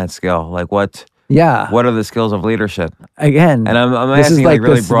learn that skill. Like what are the skills of leadership? Again, and I'm asking like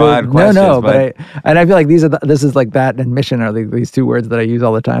really broad questions. But I feel like this is like that and mission are these two words that I use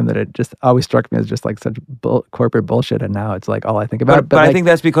all the time that it just always struck me as just like such corporate bullshit, and now it's like all I think about. But I think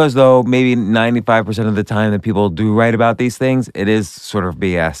that's because though maybe 95% of the time that people do write about these things, it is sort of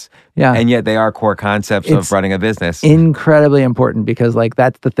BS. Yeah. And yet they are core concepts of running a business. Incredibly important because like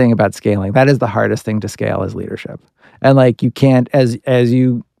that's the thing about scaling. That is the hardest thing to scale is leadership. And like you can't as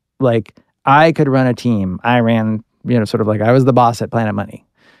you like I could run a team. I ran, sort of like I was the boss at Planet Money.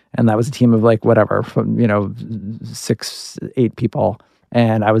 And that was a team of like whatever, from, 6, 8 people.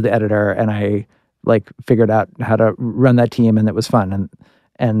 And I was the editor and I like figured out how to run that team and it was fun.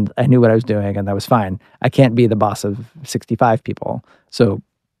 And I knew what I was doing and that was fine. I can't be the boss of 65 people. So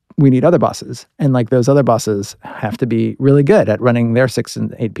we need other bosses. And like those other bosses have to be really good at running their 6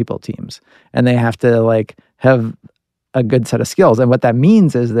 and 8 people teams. And they have to like have a good set of skills. And what that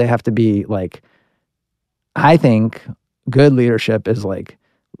means is they have to be like, I think good leadership is like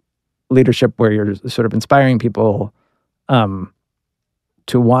leadership where you're sort of inspiring people to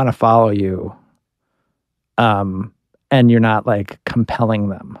want to follow you. And you're not like compelling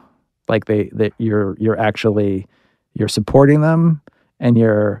them. Like you're supporting them and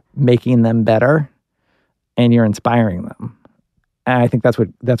you're making them better and you're inspiring them. And I think that's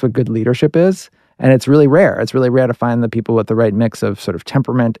what good leadership is. And it's really rare. It's really rare to find the people with the right mix of sort of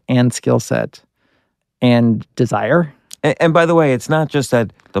temperament and skill set and desire. And by the way, it's not just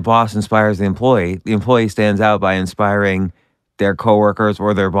that the boss inspires the employee. The employee stands out by inspiring their coworkers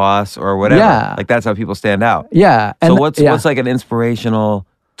or their boss or whatever. Yeah. Like that's how people stand out. Yeah. So what's like an inspirational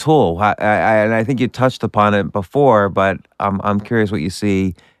tool? And I think you touched upon it before, but I'm curious what you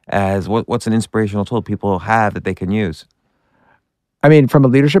see as what's an inspirational tool people have that they can use. I mean, from a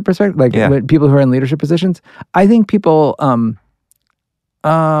leadership perspective, like people who are in leadership positions, I think people, well,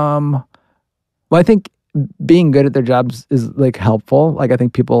 I think being good at their jobs is like helpful. Like I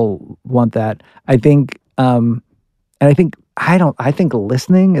think people want that. I think, and I think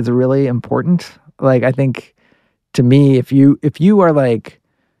listening is really important. Like I think to me, if you're good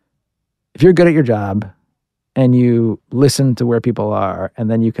at your job and you listen to where people are,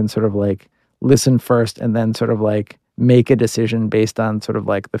 and then you can sort of like listen first and then sort of like make a decision based on sort of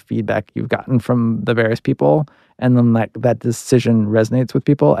like the feedback you've gotten from the various people, and then like that decision resonates with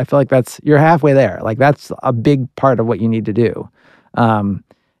people, I feel like you're halfway there. Like that's a big part of what you need to do,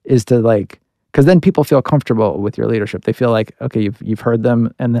 is to like, because then people feel comfortable with your leadership. They feel like, okay, you've heard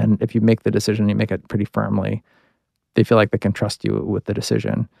them, and then if you make the decision, you make it pretty firmly. They feel like they can trust you with the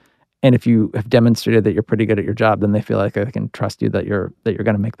decision. And if you have demonstrated that you're pretty good at your job, then they feel like they can trust you that you're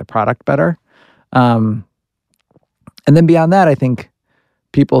going to make the product better. And then beyond that, I think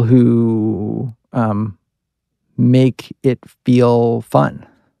people who make it feel fun.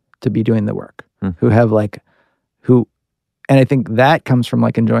 to be doing the work, who have like, who, and I think that comes from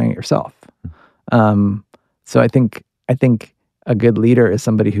like enjoying it yourself. So I think a good leader is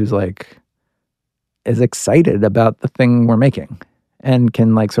somebody who's like, is excited about the thing we're making and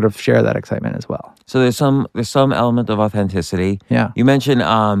can like sort of share that excitement as well. So there's some element of authenticity. Yeah. You mentioned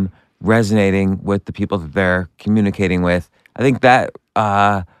resonating with the people that they're communicating with. I think that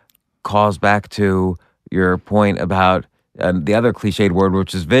calls back to your point about the other cliched word,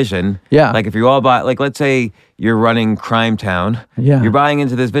 which is vision. Yeah. Like if you all buy, like let's say you're running Crime Town. Yeah. You're buying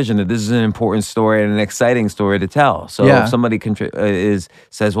into this vision that this is an important story and an exciting story to tell. So if somebody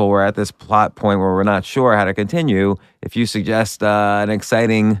says, well, we're at this plot point where we're not sure how to continue, if you suggest an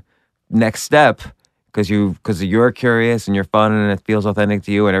exciting next step because you're curious and you're fun and it feels authentic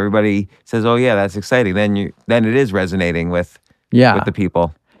to you and everybody says, oh yeah, that's exciting, then it is resonating with the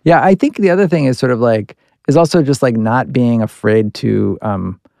people. Yeah, I think the other thing is sort of like, is also just like not being afraid to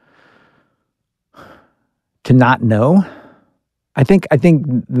not know. I think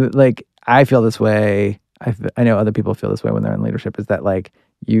like I feel this way. I know other people feel this way when they're in leadership. Is that like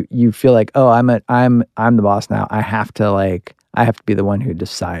you feel like, oh, I'm the boss now. I have to be the one who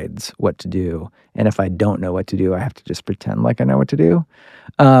decides what to do. And if I don't know what to do, I have to just pretend like I know what to do.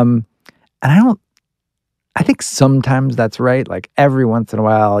 And I think sometimes that's right. Like every once in a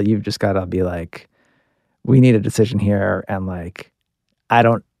while, you've just got to be like, we need a decision here. And like,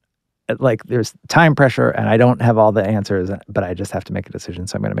 there's time pressure and I don't have all the answers, but I just have to make a decision.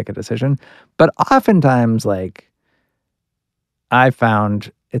 So I'm going to make a decision. But oftentimes, like, I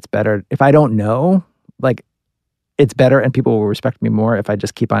found it's better if I don't know, like, it's better and people will respect me more if I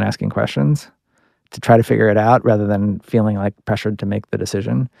just keep on asking questions to try to figure it out rather than feeling like pressured to make the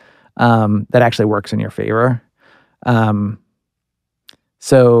decision. That actually works in your favor.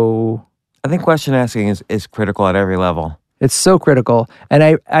 So I think question asking is critical at every level. It's so critical. And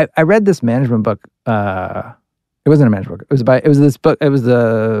I read this management book. It wasn't a management book. It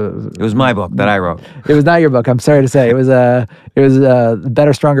was my book that I wrote. It was not your book. I'm sorry to say. It was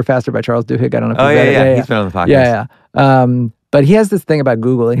Better, Stronger, Faster by Charles Duhigg. I don't know if you read it. Yeah. He's been on the podcast. Yeah. But he has this thing about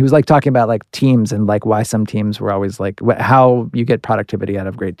Google, and he was like talking about like teams and like why some teams were always like how you get productivity out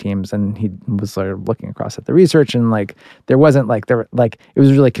of great teams. And he was sort of looking across at the research, and like it was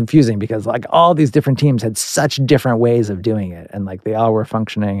really confusing because like all these different teams had such different ways of doing it, and like they all were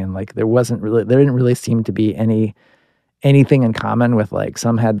functioning, and like there didn't really seem to be anything in common with like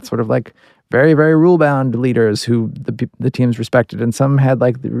some had sort of like very, very rule-bound leaders who the teams respected, and some had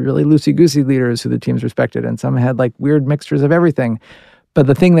like really loosey-goosey leaders who the teams respected, and some had like weird mixtures of everything. But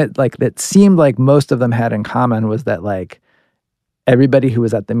the thing that seemed like most of them had in common was that like everybody who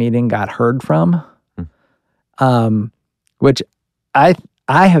was at the meeting got heard from, which I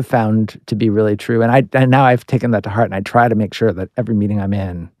have found to be really true. And now I've taken that to heart, and I try to make sure that every meeting I'm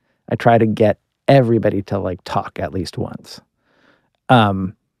in, I try to get everybody to like talk at least once.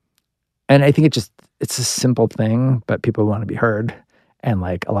 And I think it's a simple thing, but people want to be heard. And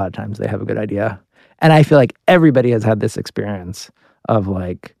like a lot of times they have a good idea. And I feel like everybody has had this experience of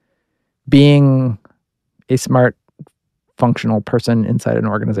like being a smart, functional person inside an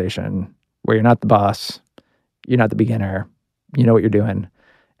organization where you're not the boss, you're not the beginner, you know what you're doing.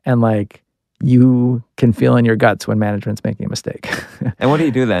 And like you can feel in your guts when management's making a mistake. And what do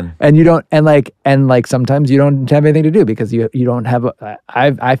you do then? And you don't, and like sometimes you don't have anything to do because you don't have,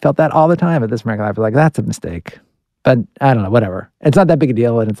 I felt that all the time at this American Life. Like, that's a mistake. But I don't know, whatever. It's not that big a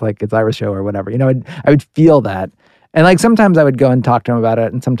deal, and it's like, it's Ira's show or whatever. You know, I would feel that. And like sometimes I would go and talk to him about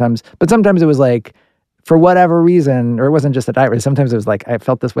it, and sometimes it was like, for whatever reason, or it wasn't just at Ira, sometimes it was like, I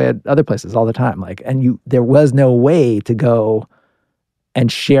felt this way at other places all the time. Like, and there was no way to go and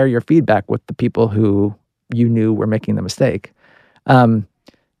share your feedback with the people who you knew were making the mistake. So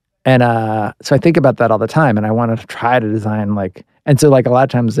I think about that all the time, and I want to try to design like, and so like a lot of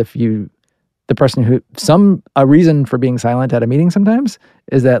times the person who, a reason for being silent at a meeting sometimes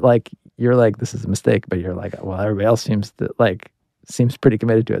is that like, you're like, this is a mistake, but you're like, well, everybody else seems pretty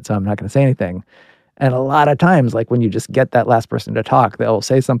committed to it, so I'm not going to say anything. And a lot of times, like when you just get that last person to talk, they'll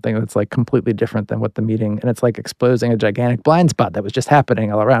say something that's like completely different than what the meeting, and it's like exposing a gigantic blind spot that was just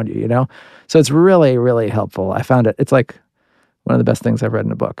happening all around you, you know? So it's really, really helpful. I found it's like one of the best things I've read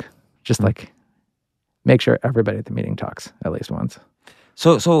in a book. Just like make sure everybody at the meeting talks at least once.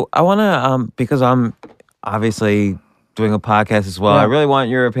 So I want to, because I'm obviously doing a podcast as well, I really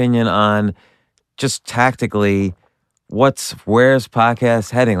want your opinion on just tactically, where's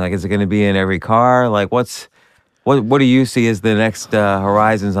podcast heading? Like, is it going to be in every car? Like, what do you see as the next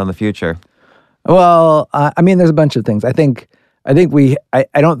horizons on the future? Well, I mean, there's a bunch of things. I think we're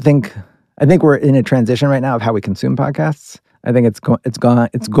in a transition right now of how we consume podcasts. I think it's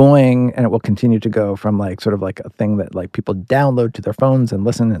going, and it will continue to go from like sort of like a thing that like people download to their phones and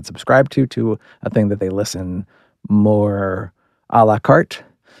listen and subscribe to a thing that they listen more a la carte.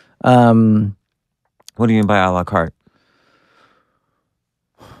 What do you mean by a la carte?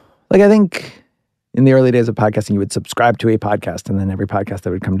 Like I think in the early days of podcasting, you would subscribe to a podcast, and then every podcast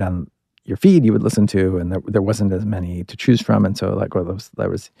that would come down your feed, you would listen to, and there wasn't as many to choose from, and so like that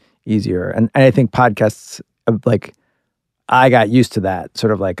was easier. And I think podcasts like. I got used to that,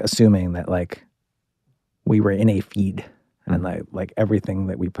 sort of like assuming that like we were in a feed and like everything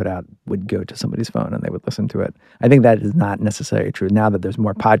that we put out would go to somebody's phone and they would listen to it. I think that is not necessarily true. Now that there's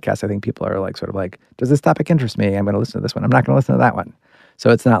more podcasts, I think people are like sort of like, does this topic interest me? I'm going to listen to this one. I'm not going to listen to that one. So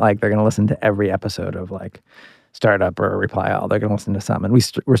it's not like they're going to listen to every episode of like Startup or Reply All. They're going to listen to some. And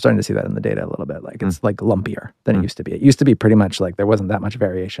we're starting to see that in the data a little bit. Like it's like lumpier than it used to be. It used to be pretty much like there wasn't that much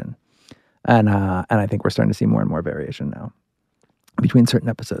variation. And I think we're starting to see more and more variation now between certain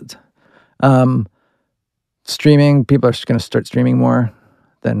episodes. Streaming, people are going to start streaming more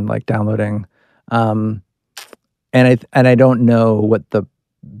than like downloading. And I don't know what the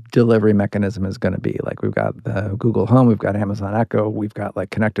delivery mechanism is going to be. Like we've got the Google Home, we've got Amazon Echo, we've got like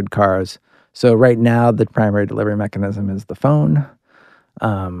connected cars. So right now the primary delivery mechanism is the phone.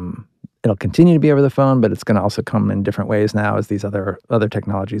 It'll continue to be over the phone, but it's going to also come in different ways now as these other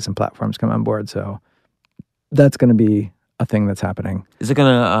technologies and platforms come on board. So that's going to be a thing that's happening. Is it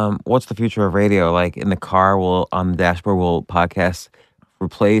going to, what's the future of radio? Like in the car, on the dashboard, will podcasts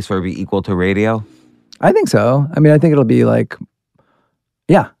replace or be equal to radio? I think so. I mean, I think it'll be like,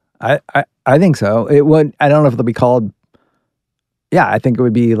 yeah, I think so. It would, I don't know if it'll be called, yeah, I think it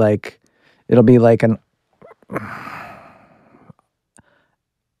would be like, it'll be like,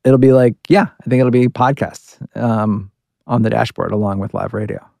 yeah, I think it'll be podcasts on the dashboard along with live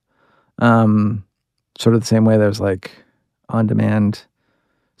radio. Sort of the same way there's like on demand,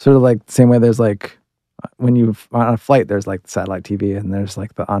 sort of like the same way there's like when you're on a flight, there's like satellite TV and there's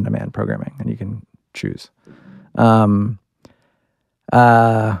like the on demand programming and you can choose.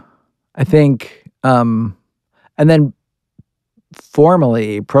 I think, and then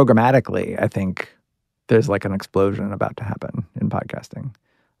formally, programmatically, I think there's like an explosion about to happen in podcasting.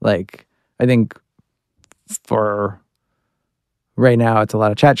 Like, I think for right now, it's a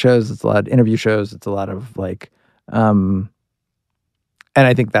lot of chat shows, it's a lot of interview shows, it's a lot of like, and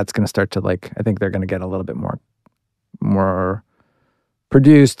I think that's going to start to like, I think they're going to get a little bit more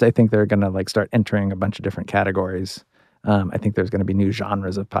produced. I think they're going to like start entering a bunch of different categories. I think there's going to be new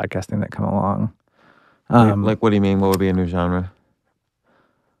genres of podcasting that come along. Like, what do you mean? What would be a new genre?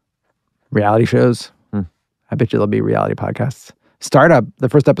 Reality shows. I bet you there'll be reality podcasts. Startup, the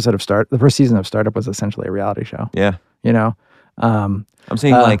first season of Startup was essentially a reality show. Yeah. You know? I'm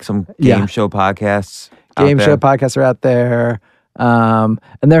seeing like some game show podcasts. Game show podcasts are out there. And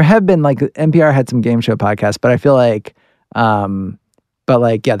there have been like, NPR had some game show podcasts, but I feel like,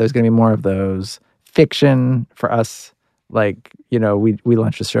 yeah, there's going to be more of those. Fiction for us, like, you know, we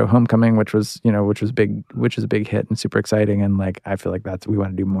launched a show Homecoming, which was a big hit and super exciting. And like, I feel like we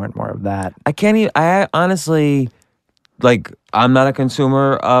want to do more and more of that. I honestly, like, I'm not a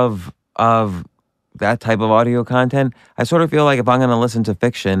consumer of that type of audio content. I sort of feel like if I'm going to listen to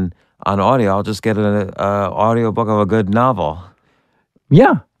fiction on audio, I'll just get an audio book of a good novel.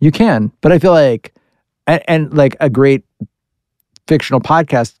 Yeah, you can. But I feel like, and like a great fictional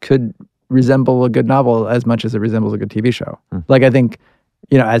podcast could resemble a good novel as much as it resembles a good TV show. Like, I think,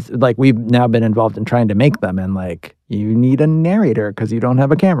 you know, as like we've now been involved in trying to make them, and like you need a narrator because you don't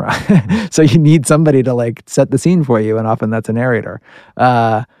have a camera. So you need somebody to like set the scene for you, and often that's a narrator.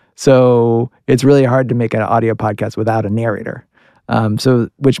 So it's really hard to make an audio podcast without a narrator. So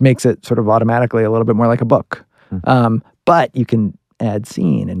which makes it sort of automatically a little bit more like a book. But you can add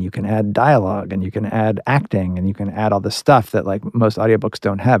scene, and you can add dialogue, and you can add acting, and you can add all this stuff that like most audiobooks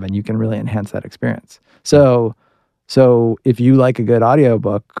don't have, and you can really enhance that experience. So if you like a good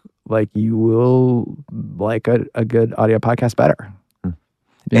audiobook, like you will like a good audio podcast better.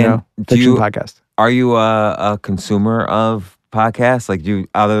 Fiction podcast. Are you a consumer of podcasts? Like,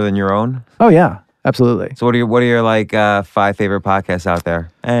 other than your own? Oh yeah, absolutely. So what are your like 5 favorite podcasts out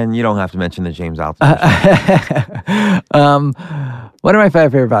there? And you don't have to mention the James Alton. What are my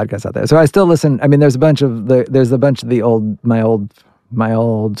 5 favorite podcasts out there? So I still listen. I mean, there's a bunch of my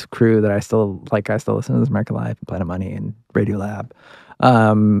old crew that I still like. I still listen to this American Life and Planet Money and Radio Lab,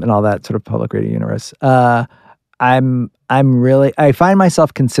 and all that sort of public radio universe. I find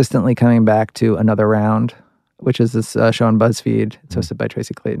myself consistently coming back to Another Round, which is this show on BuzzFeed. It's hosted by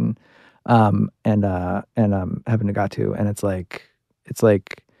Tracy Clayton, and Heaven Nagatu, and it's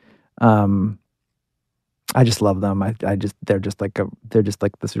like I just love them. They're just like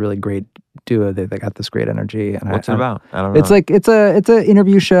this really great duo. They got this great energy. And What's it about? I don't know. It's like it's a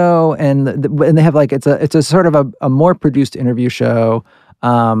interview show, and they have like it's a sort of a more produced interview show.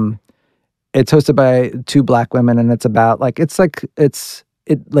 It's hosted by two Black women, and it's about like it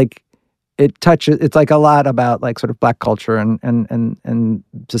touches. It's like a lot about like sort of Black culture and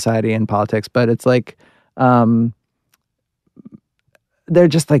society and politics, but it's like. They're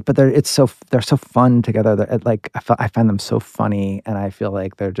just like, but they're so fun together. I find them so funny, and I feel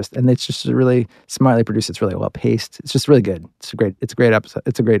like and it's just really smartly produced. It's really well paced. It's just really good. It's a great episode.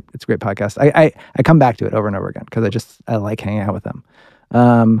 It's a great podcast. I come back to it over and over again because I like hanging out with them.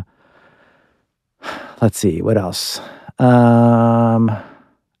 Let's see what else. I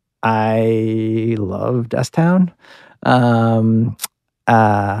loved S-Town.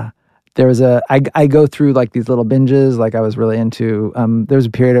 There was I go through like these little binges. Like I was really into, there was a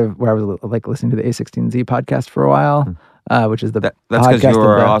period where I was like listening to the A16Z podcast for a while, which is that's because you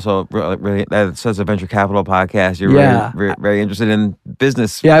were also really, that says a venture capital podcast. You're really, very interested in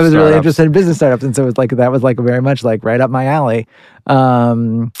business. Yeah, I was startups. really interested in business startups. And so it was like, that was like very much like right up my alley.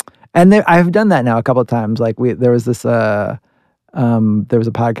 And I've done that now a couple of times. Like there was this, there was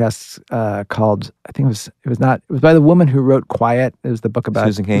a podcast called, I think it was by the woman who wrote Quiet. It was the book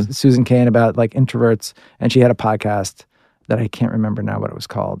about Susan Cain about like introverts, and she had a podcast that I can't remember now what it was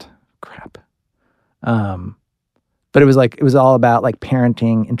called. Crap. But it was all about like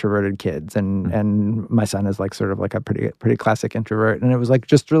parenting introverted kids, and my son is like sort of like a pretty classic introvert, and it was like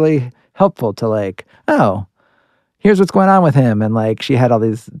just really helpful to like, oh, here's what's going on with him. And like, she had all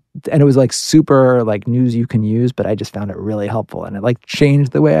these, and it was like super like news you can use, but I just found it really helpful. And it like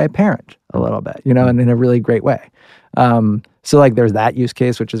changed the way I parent a little bit, and in a really great way. So like there's that use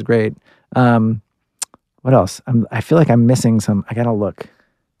case, which is great. What else? I feel like I'm missing some, I gotta look.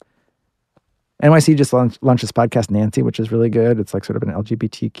 NYC just launched this podcast, Nancy, which is really good. It's like sort of an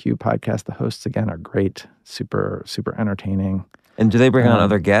LGBTQ podcast. The hosts again are great, super, super entertaining. And do they bring on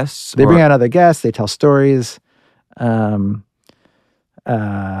other guests? They bring on other guests. They tell stories. It's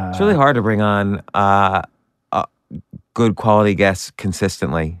really hard to bring on good quality guests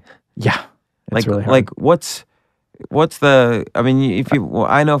consistently. Yeah, it's really hard. Like what's the? I mean,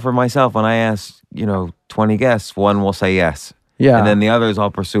 I know for myself, when I ask 20 guests, one will say yes. Yeah, and then the others I'll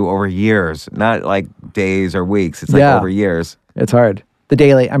pursue over years, not like days or weeks. It's like over years. It's hard. The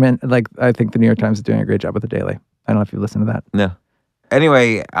Daily. I mean, like I think the New York Times is doing a great job with the Daily. I don't know if you've listened to that. No.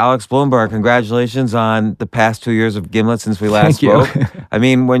 Anyway, Alex Blumberg, congratulations on the past 2 years of Gimlet since we last spoke. I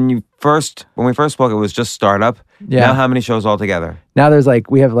mean, when we first spoke, it was just startup. Yeah. Now how many shows altogether? Now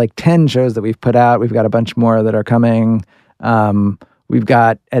we have like 10 shows that we've put out. We've got a bunch more that are coming. We've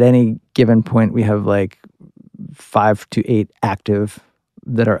got, at any given point, we have like 5 to 8 active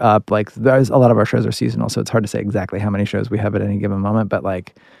that are up. Like there's a lot of our shows are seasonal, so it's hard to say exactly how many shows we have at any given moment. But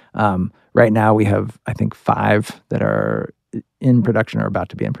like right now we have, I think, 5 that are in production or about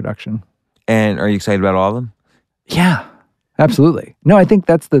to be in production. And are you excited about all of them? Yeah, absolutely. No, I think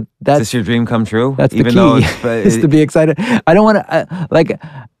that's Is this your dream come true? That's the key, is to be excited. I don't want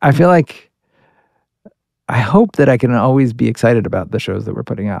to, I feel like, I hope that I can always be excited about the shows that we're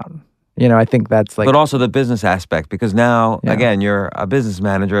putting out. I think that's like... But also the business aspect, because now, again, you're a business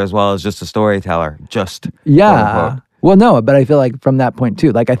manager as well as just a storyteller, quote unquote. Well, no, but I feel like from that point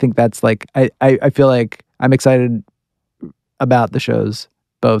too, like I think that's like, I feel like I'm excited about the shows,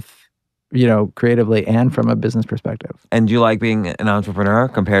 both, creatively and from a business perspective. And do you like being an entrepreneur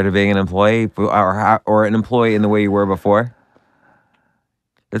compared to being an employee or an employee in the way you were before?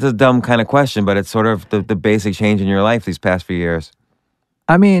 It's a dumb kind of question, but it's sort of the basic change in your life these past few years.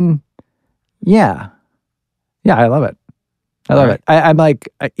 I mean, yeah, I love it. I love it. I'm like,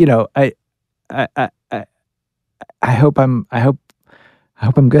 I hope I'm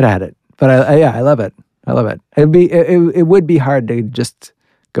good at it, but I love it. I love it. It would be hard to just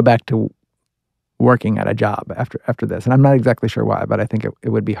go back to working at a job after this, and I'm not exactly sure why, but I think it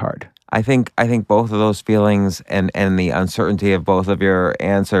would be hard. I think both of those feelings and the uncertainty of both of your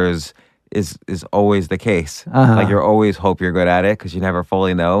answers is always the case. Like you always hope you're good at it because you never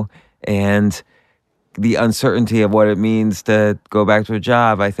fully know, and the uncertainty of what it means to go back to a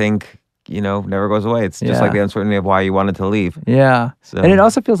job, I think, never goes away. It's just like the uncertainty of why you wanted to leave. Yeah. So. And it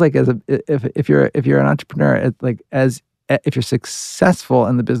also feels like if you're an entrepreneur, it's like if you're successful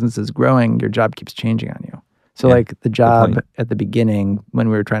and the business is growing, your job keeps changing on you. So Yeah. like the job at the beginning when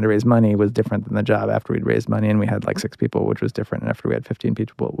we were trying to raise money was different than the job after we'd raised money and we had like 6 people, which was different. And after we had 15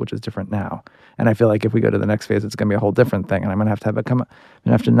 people, which is different now. And I feel like if we go to the next phase, it's going to be a whole different thing. And I'm going to have I'm going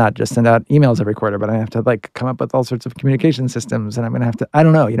to have to not just send out emails every quarter, but I have to like come up with all sorts of communication systems. And I'm going to have to, I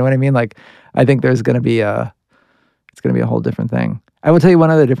don't know, you know what I mean? Like, I think there's going to be it's going to be a whole different thing. I will tell you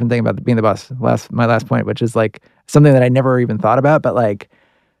one other different thing about being the boss, my last point, which is like something that I never even thought about, but like,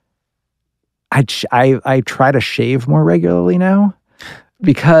 I try to shave more regularly now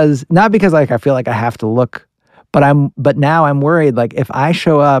not because like I feel like I have to look, but now I'm worried like if I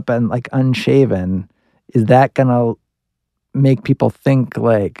show up and like unshaven, is that gonna make people think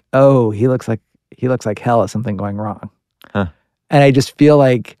like, oh, he looks like hell, is something going wrong? Huh. And I just feel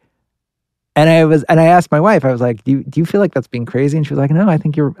like, and I asked my wife, I was like, do you feel like that's being crazy? And she was like, no,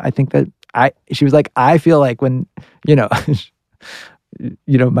 she was like, I feel like when,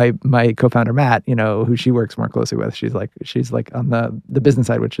 my co-founder Matt, who she works more closely with, she's like on the business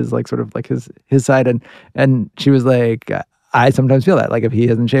side, which is like sort of like his side, and she was like, I sometimes feel that like if he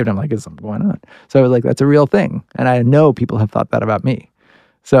hasn't shaved, I'm like, is something going on? So I was like, that's a real thing, and I know people have thought that about me.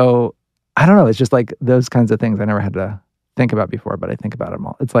 So I don't know. It's just like those kinds of things I never had to think about before, but I think about them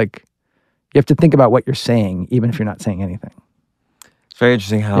all. It's like you have to think about what you're saying, even if you're not saying anything. It's very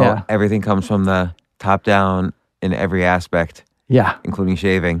interesting how everything comes from the top down in every aspect. Yeah. Including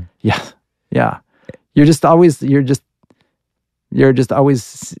shaving. Yeah. Yeah.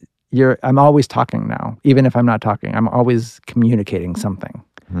 I'm always talking now. Even if I'm not talking, I'm always communicating something.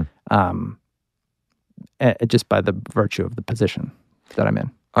 Mm-hmm. Just by the virtue of the position that I'm in.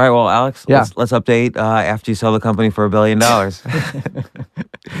 All right. Well, Alex, let's update after you sell the company for $1 billion.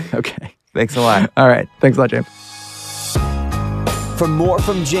 Okay. Thanks a lot. All right. Thanks a lot, James. For more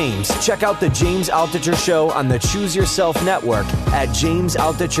from James, check out The James Altucher Show on the Choose Yourself Network at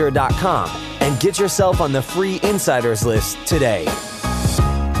jamesaltucher.com and get yourself on the free insiders list today.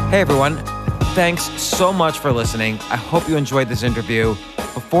 Hey, everyone. Thanks so much for listening. I hope you enjoyed this interview.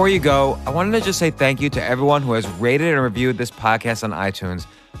 Before you go, I wanted to just say thank you to everyone who has rated and reviewed this podcast on iTunes.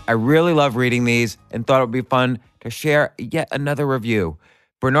 I really love reading these and thought it would be fun to share yet another review.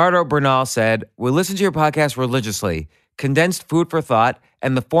 Bernardo Bernal said, "We listen to your podcast religiously. Condensed food for thought,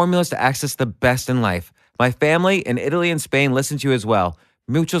 and the formulas to access the best in life. My family in Italy and Spain listen to you as well.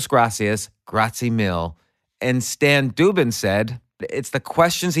 Muchas gracias, grazie mille." And Stan Dubin said, "It's the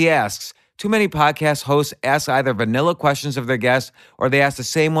questions he asks. Too many podcast hosts ask either vanilla questions of their guests or they ask the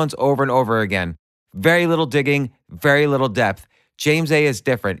same ones over and over again. Very little digging, very little depth. James A. is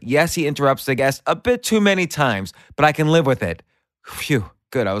different. Yes, he interrupts the guest a bit too many times, but I can live with it." Phew.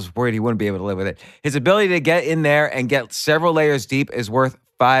 Good. I was worried he wouldn't be able to live with it. His ability to get in there and get several layers deep is worth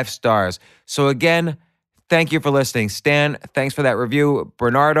 5 stars. So again, thank you for listening. Stan, thanks for that review.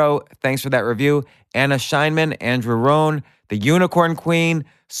 Bernardo, thanks for that review. Anna Scheinman, Andrew Rohn, the Unicorn Queen,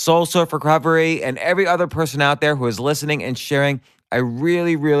 Soul Surf Recovery, and every other person out there who is listening and sharing. I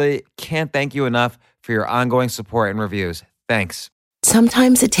really, really can't thank you enough for your ongoing support and reviews. Thanks.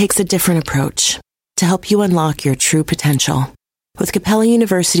 Sometimes it takes a different approach to help you unlock your true potential. With Capella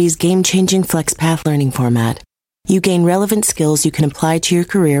University's game-changing FlexPath learning format, you gain relevant skills you can apply to your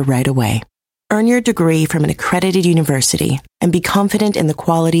career right away. Earn your degree from an accredited university and be confident in the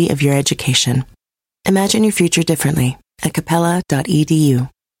quality of your education. Imagine your future differently at capella.edu.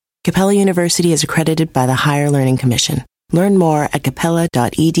 Capella University is accredited by the Higher Learning Commission. Learn more at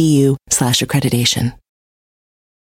capella.edu/accreditation.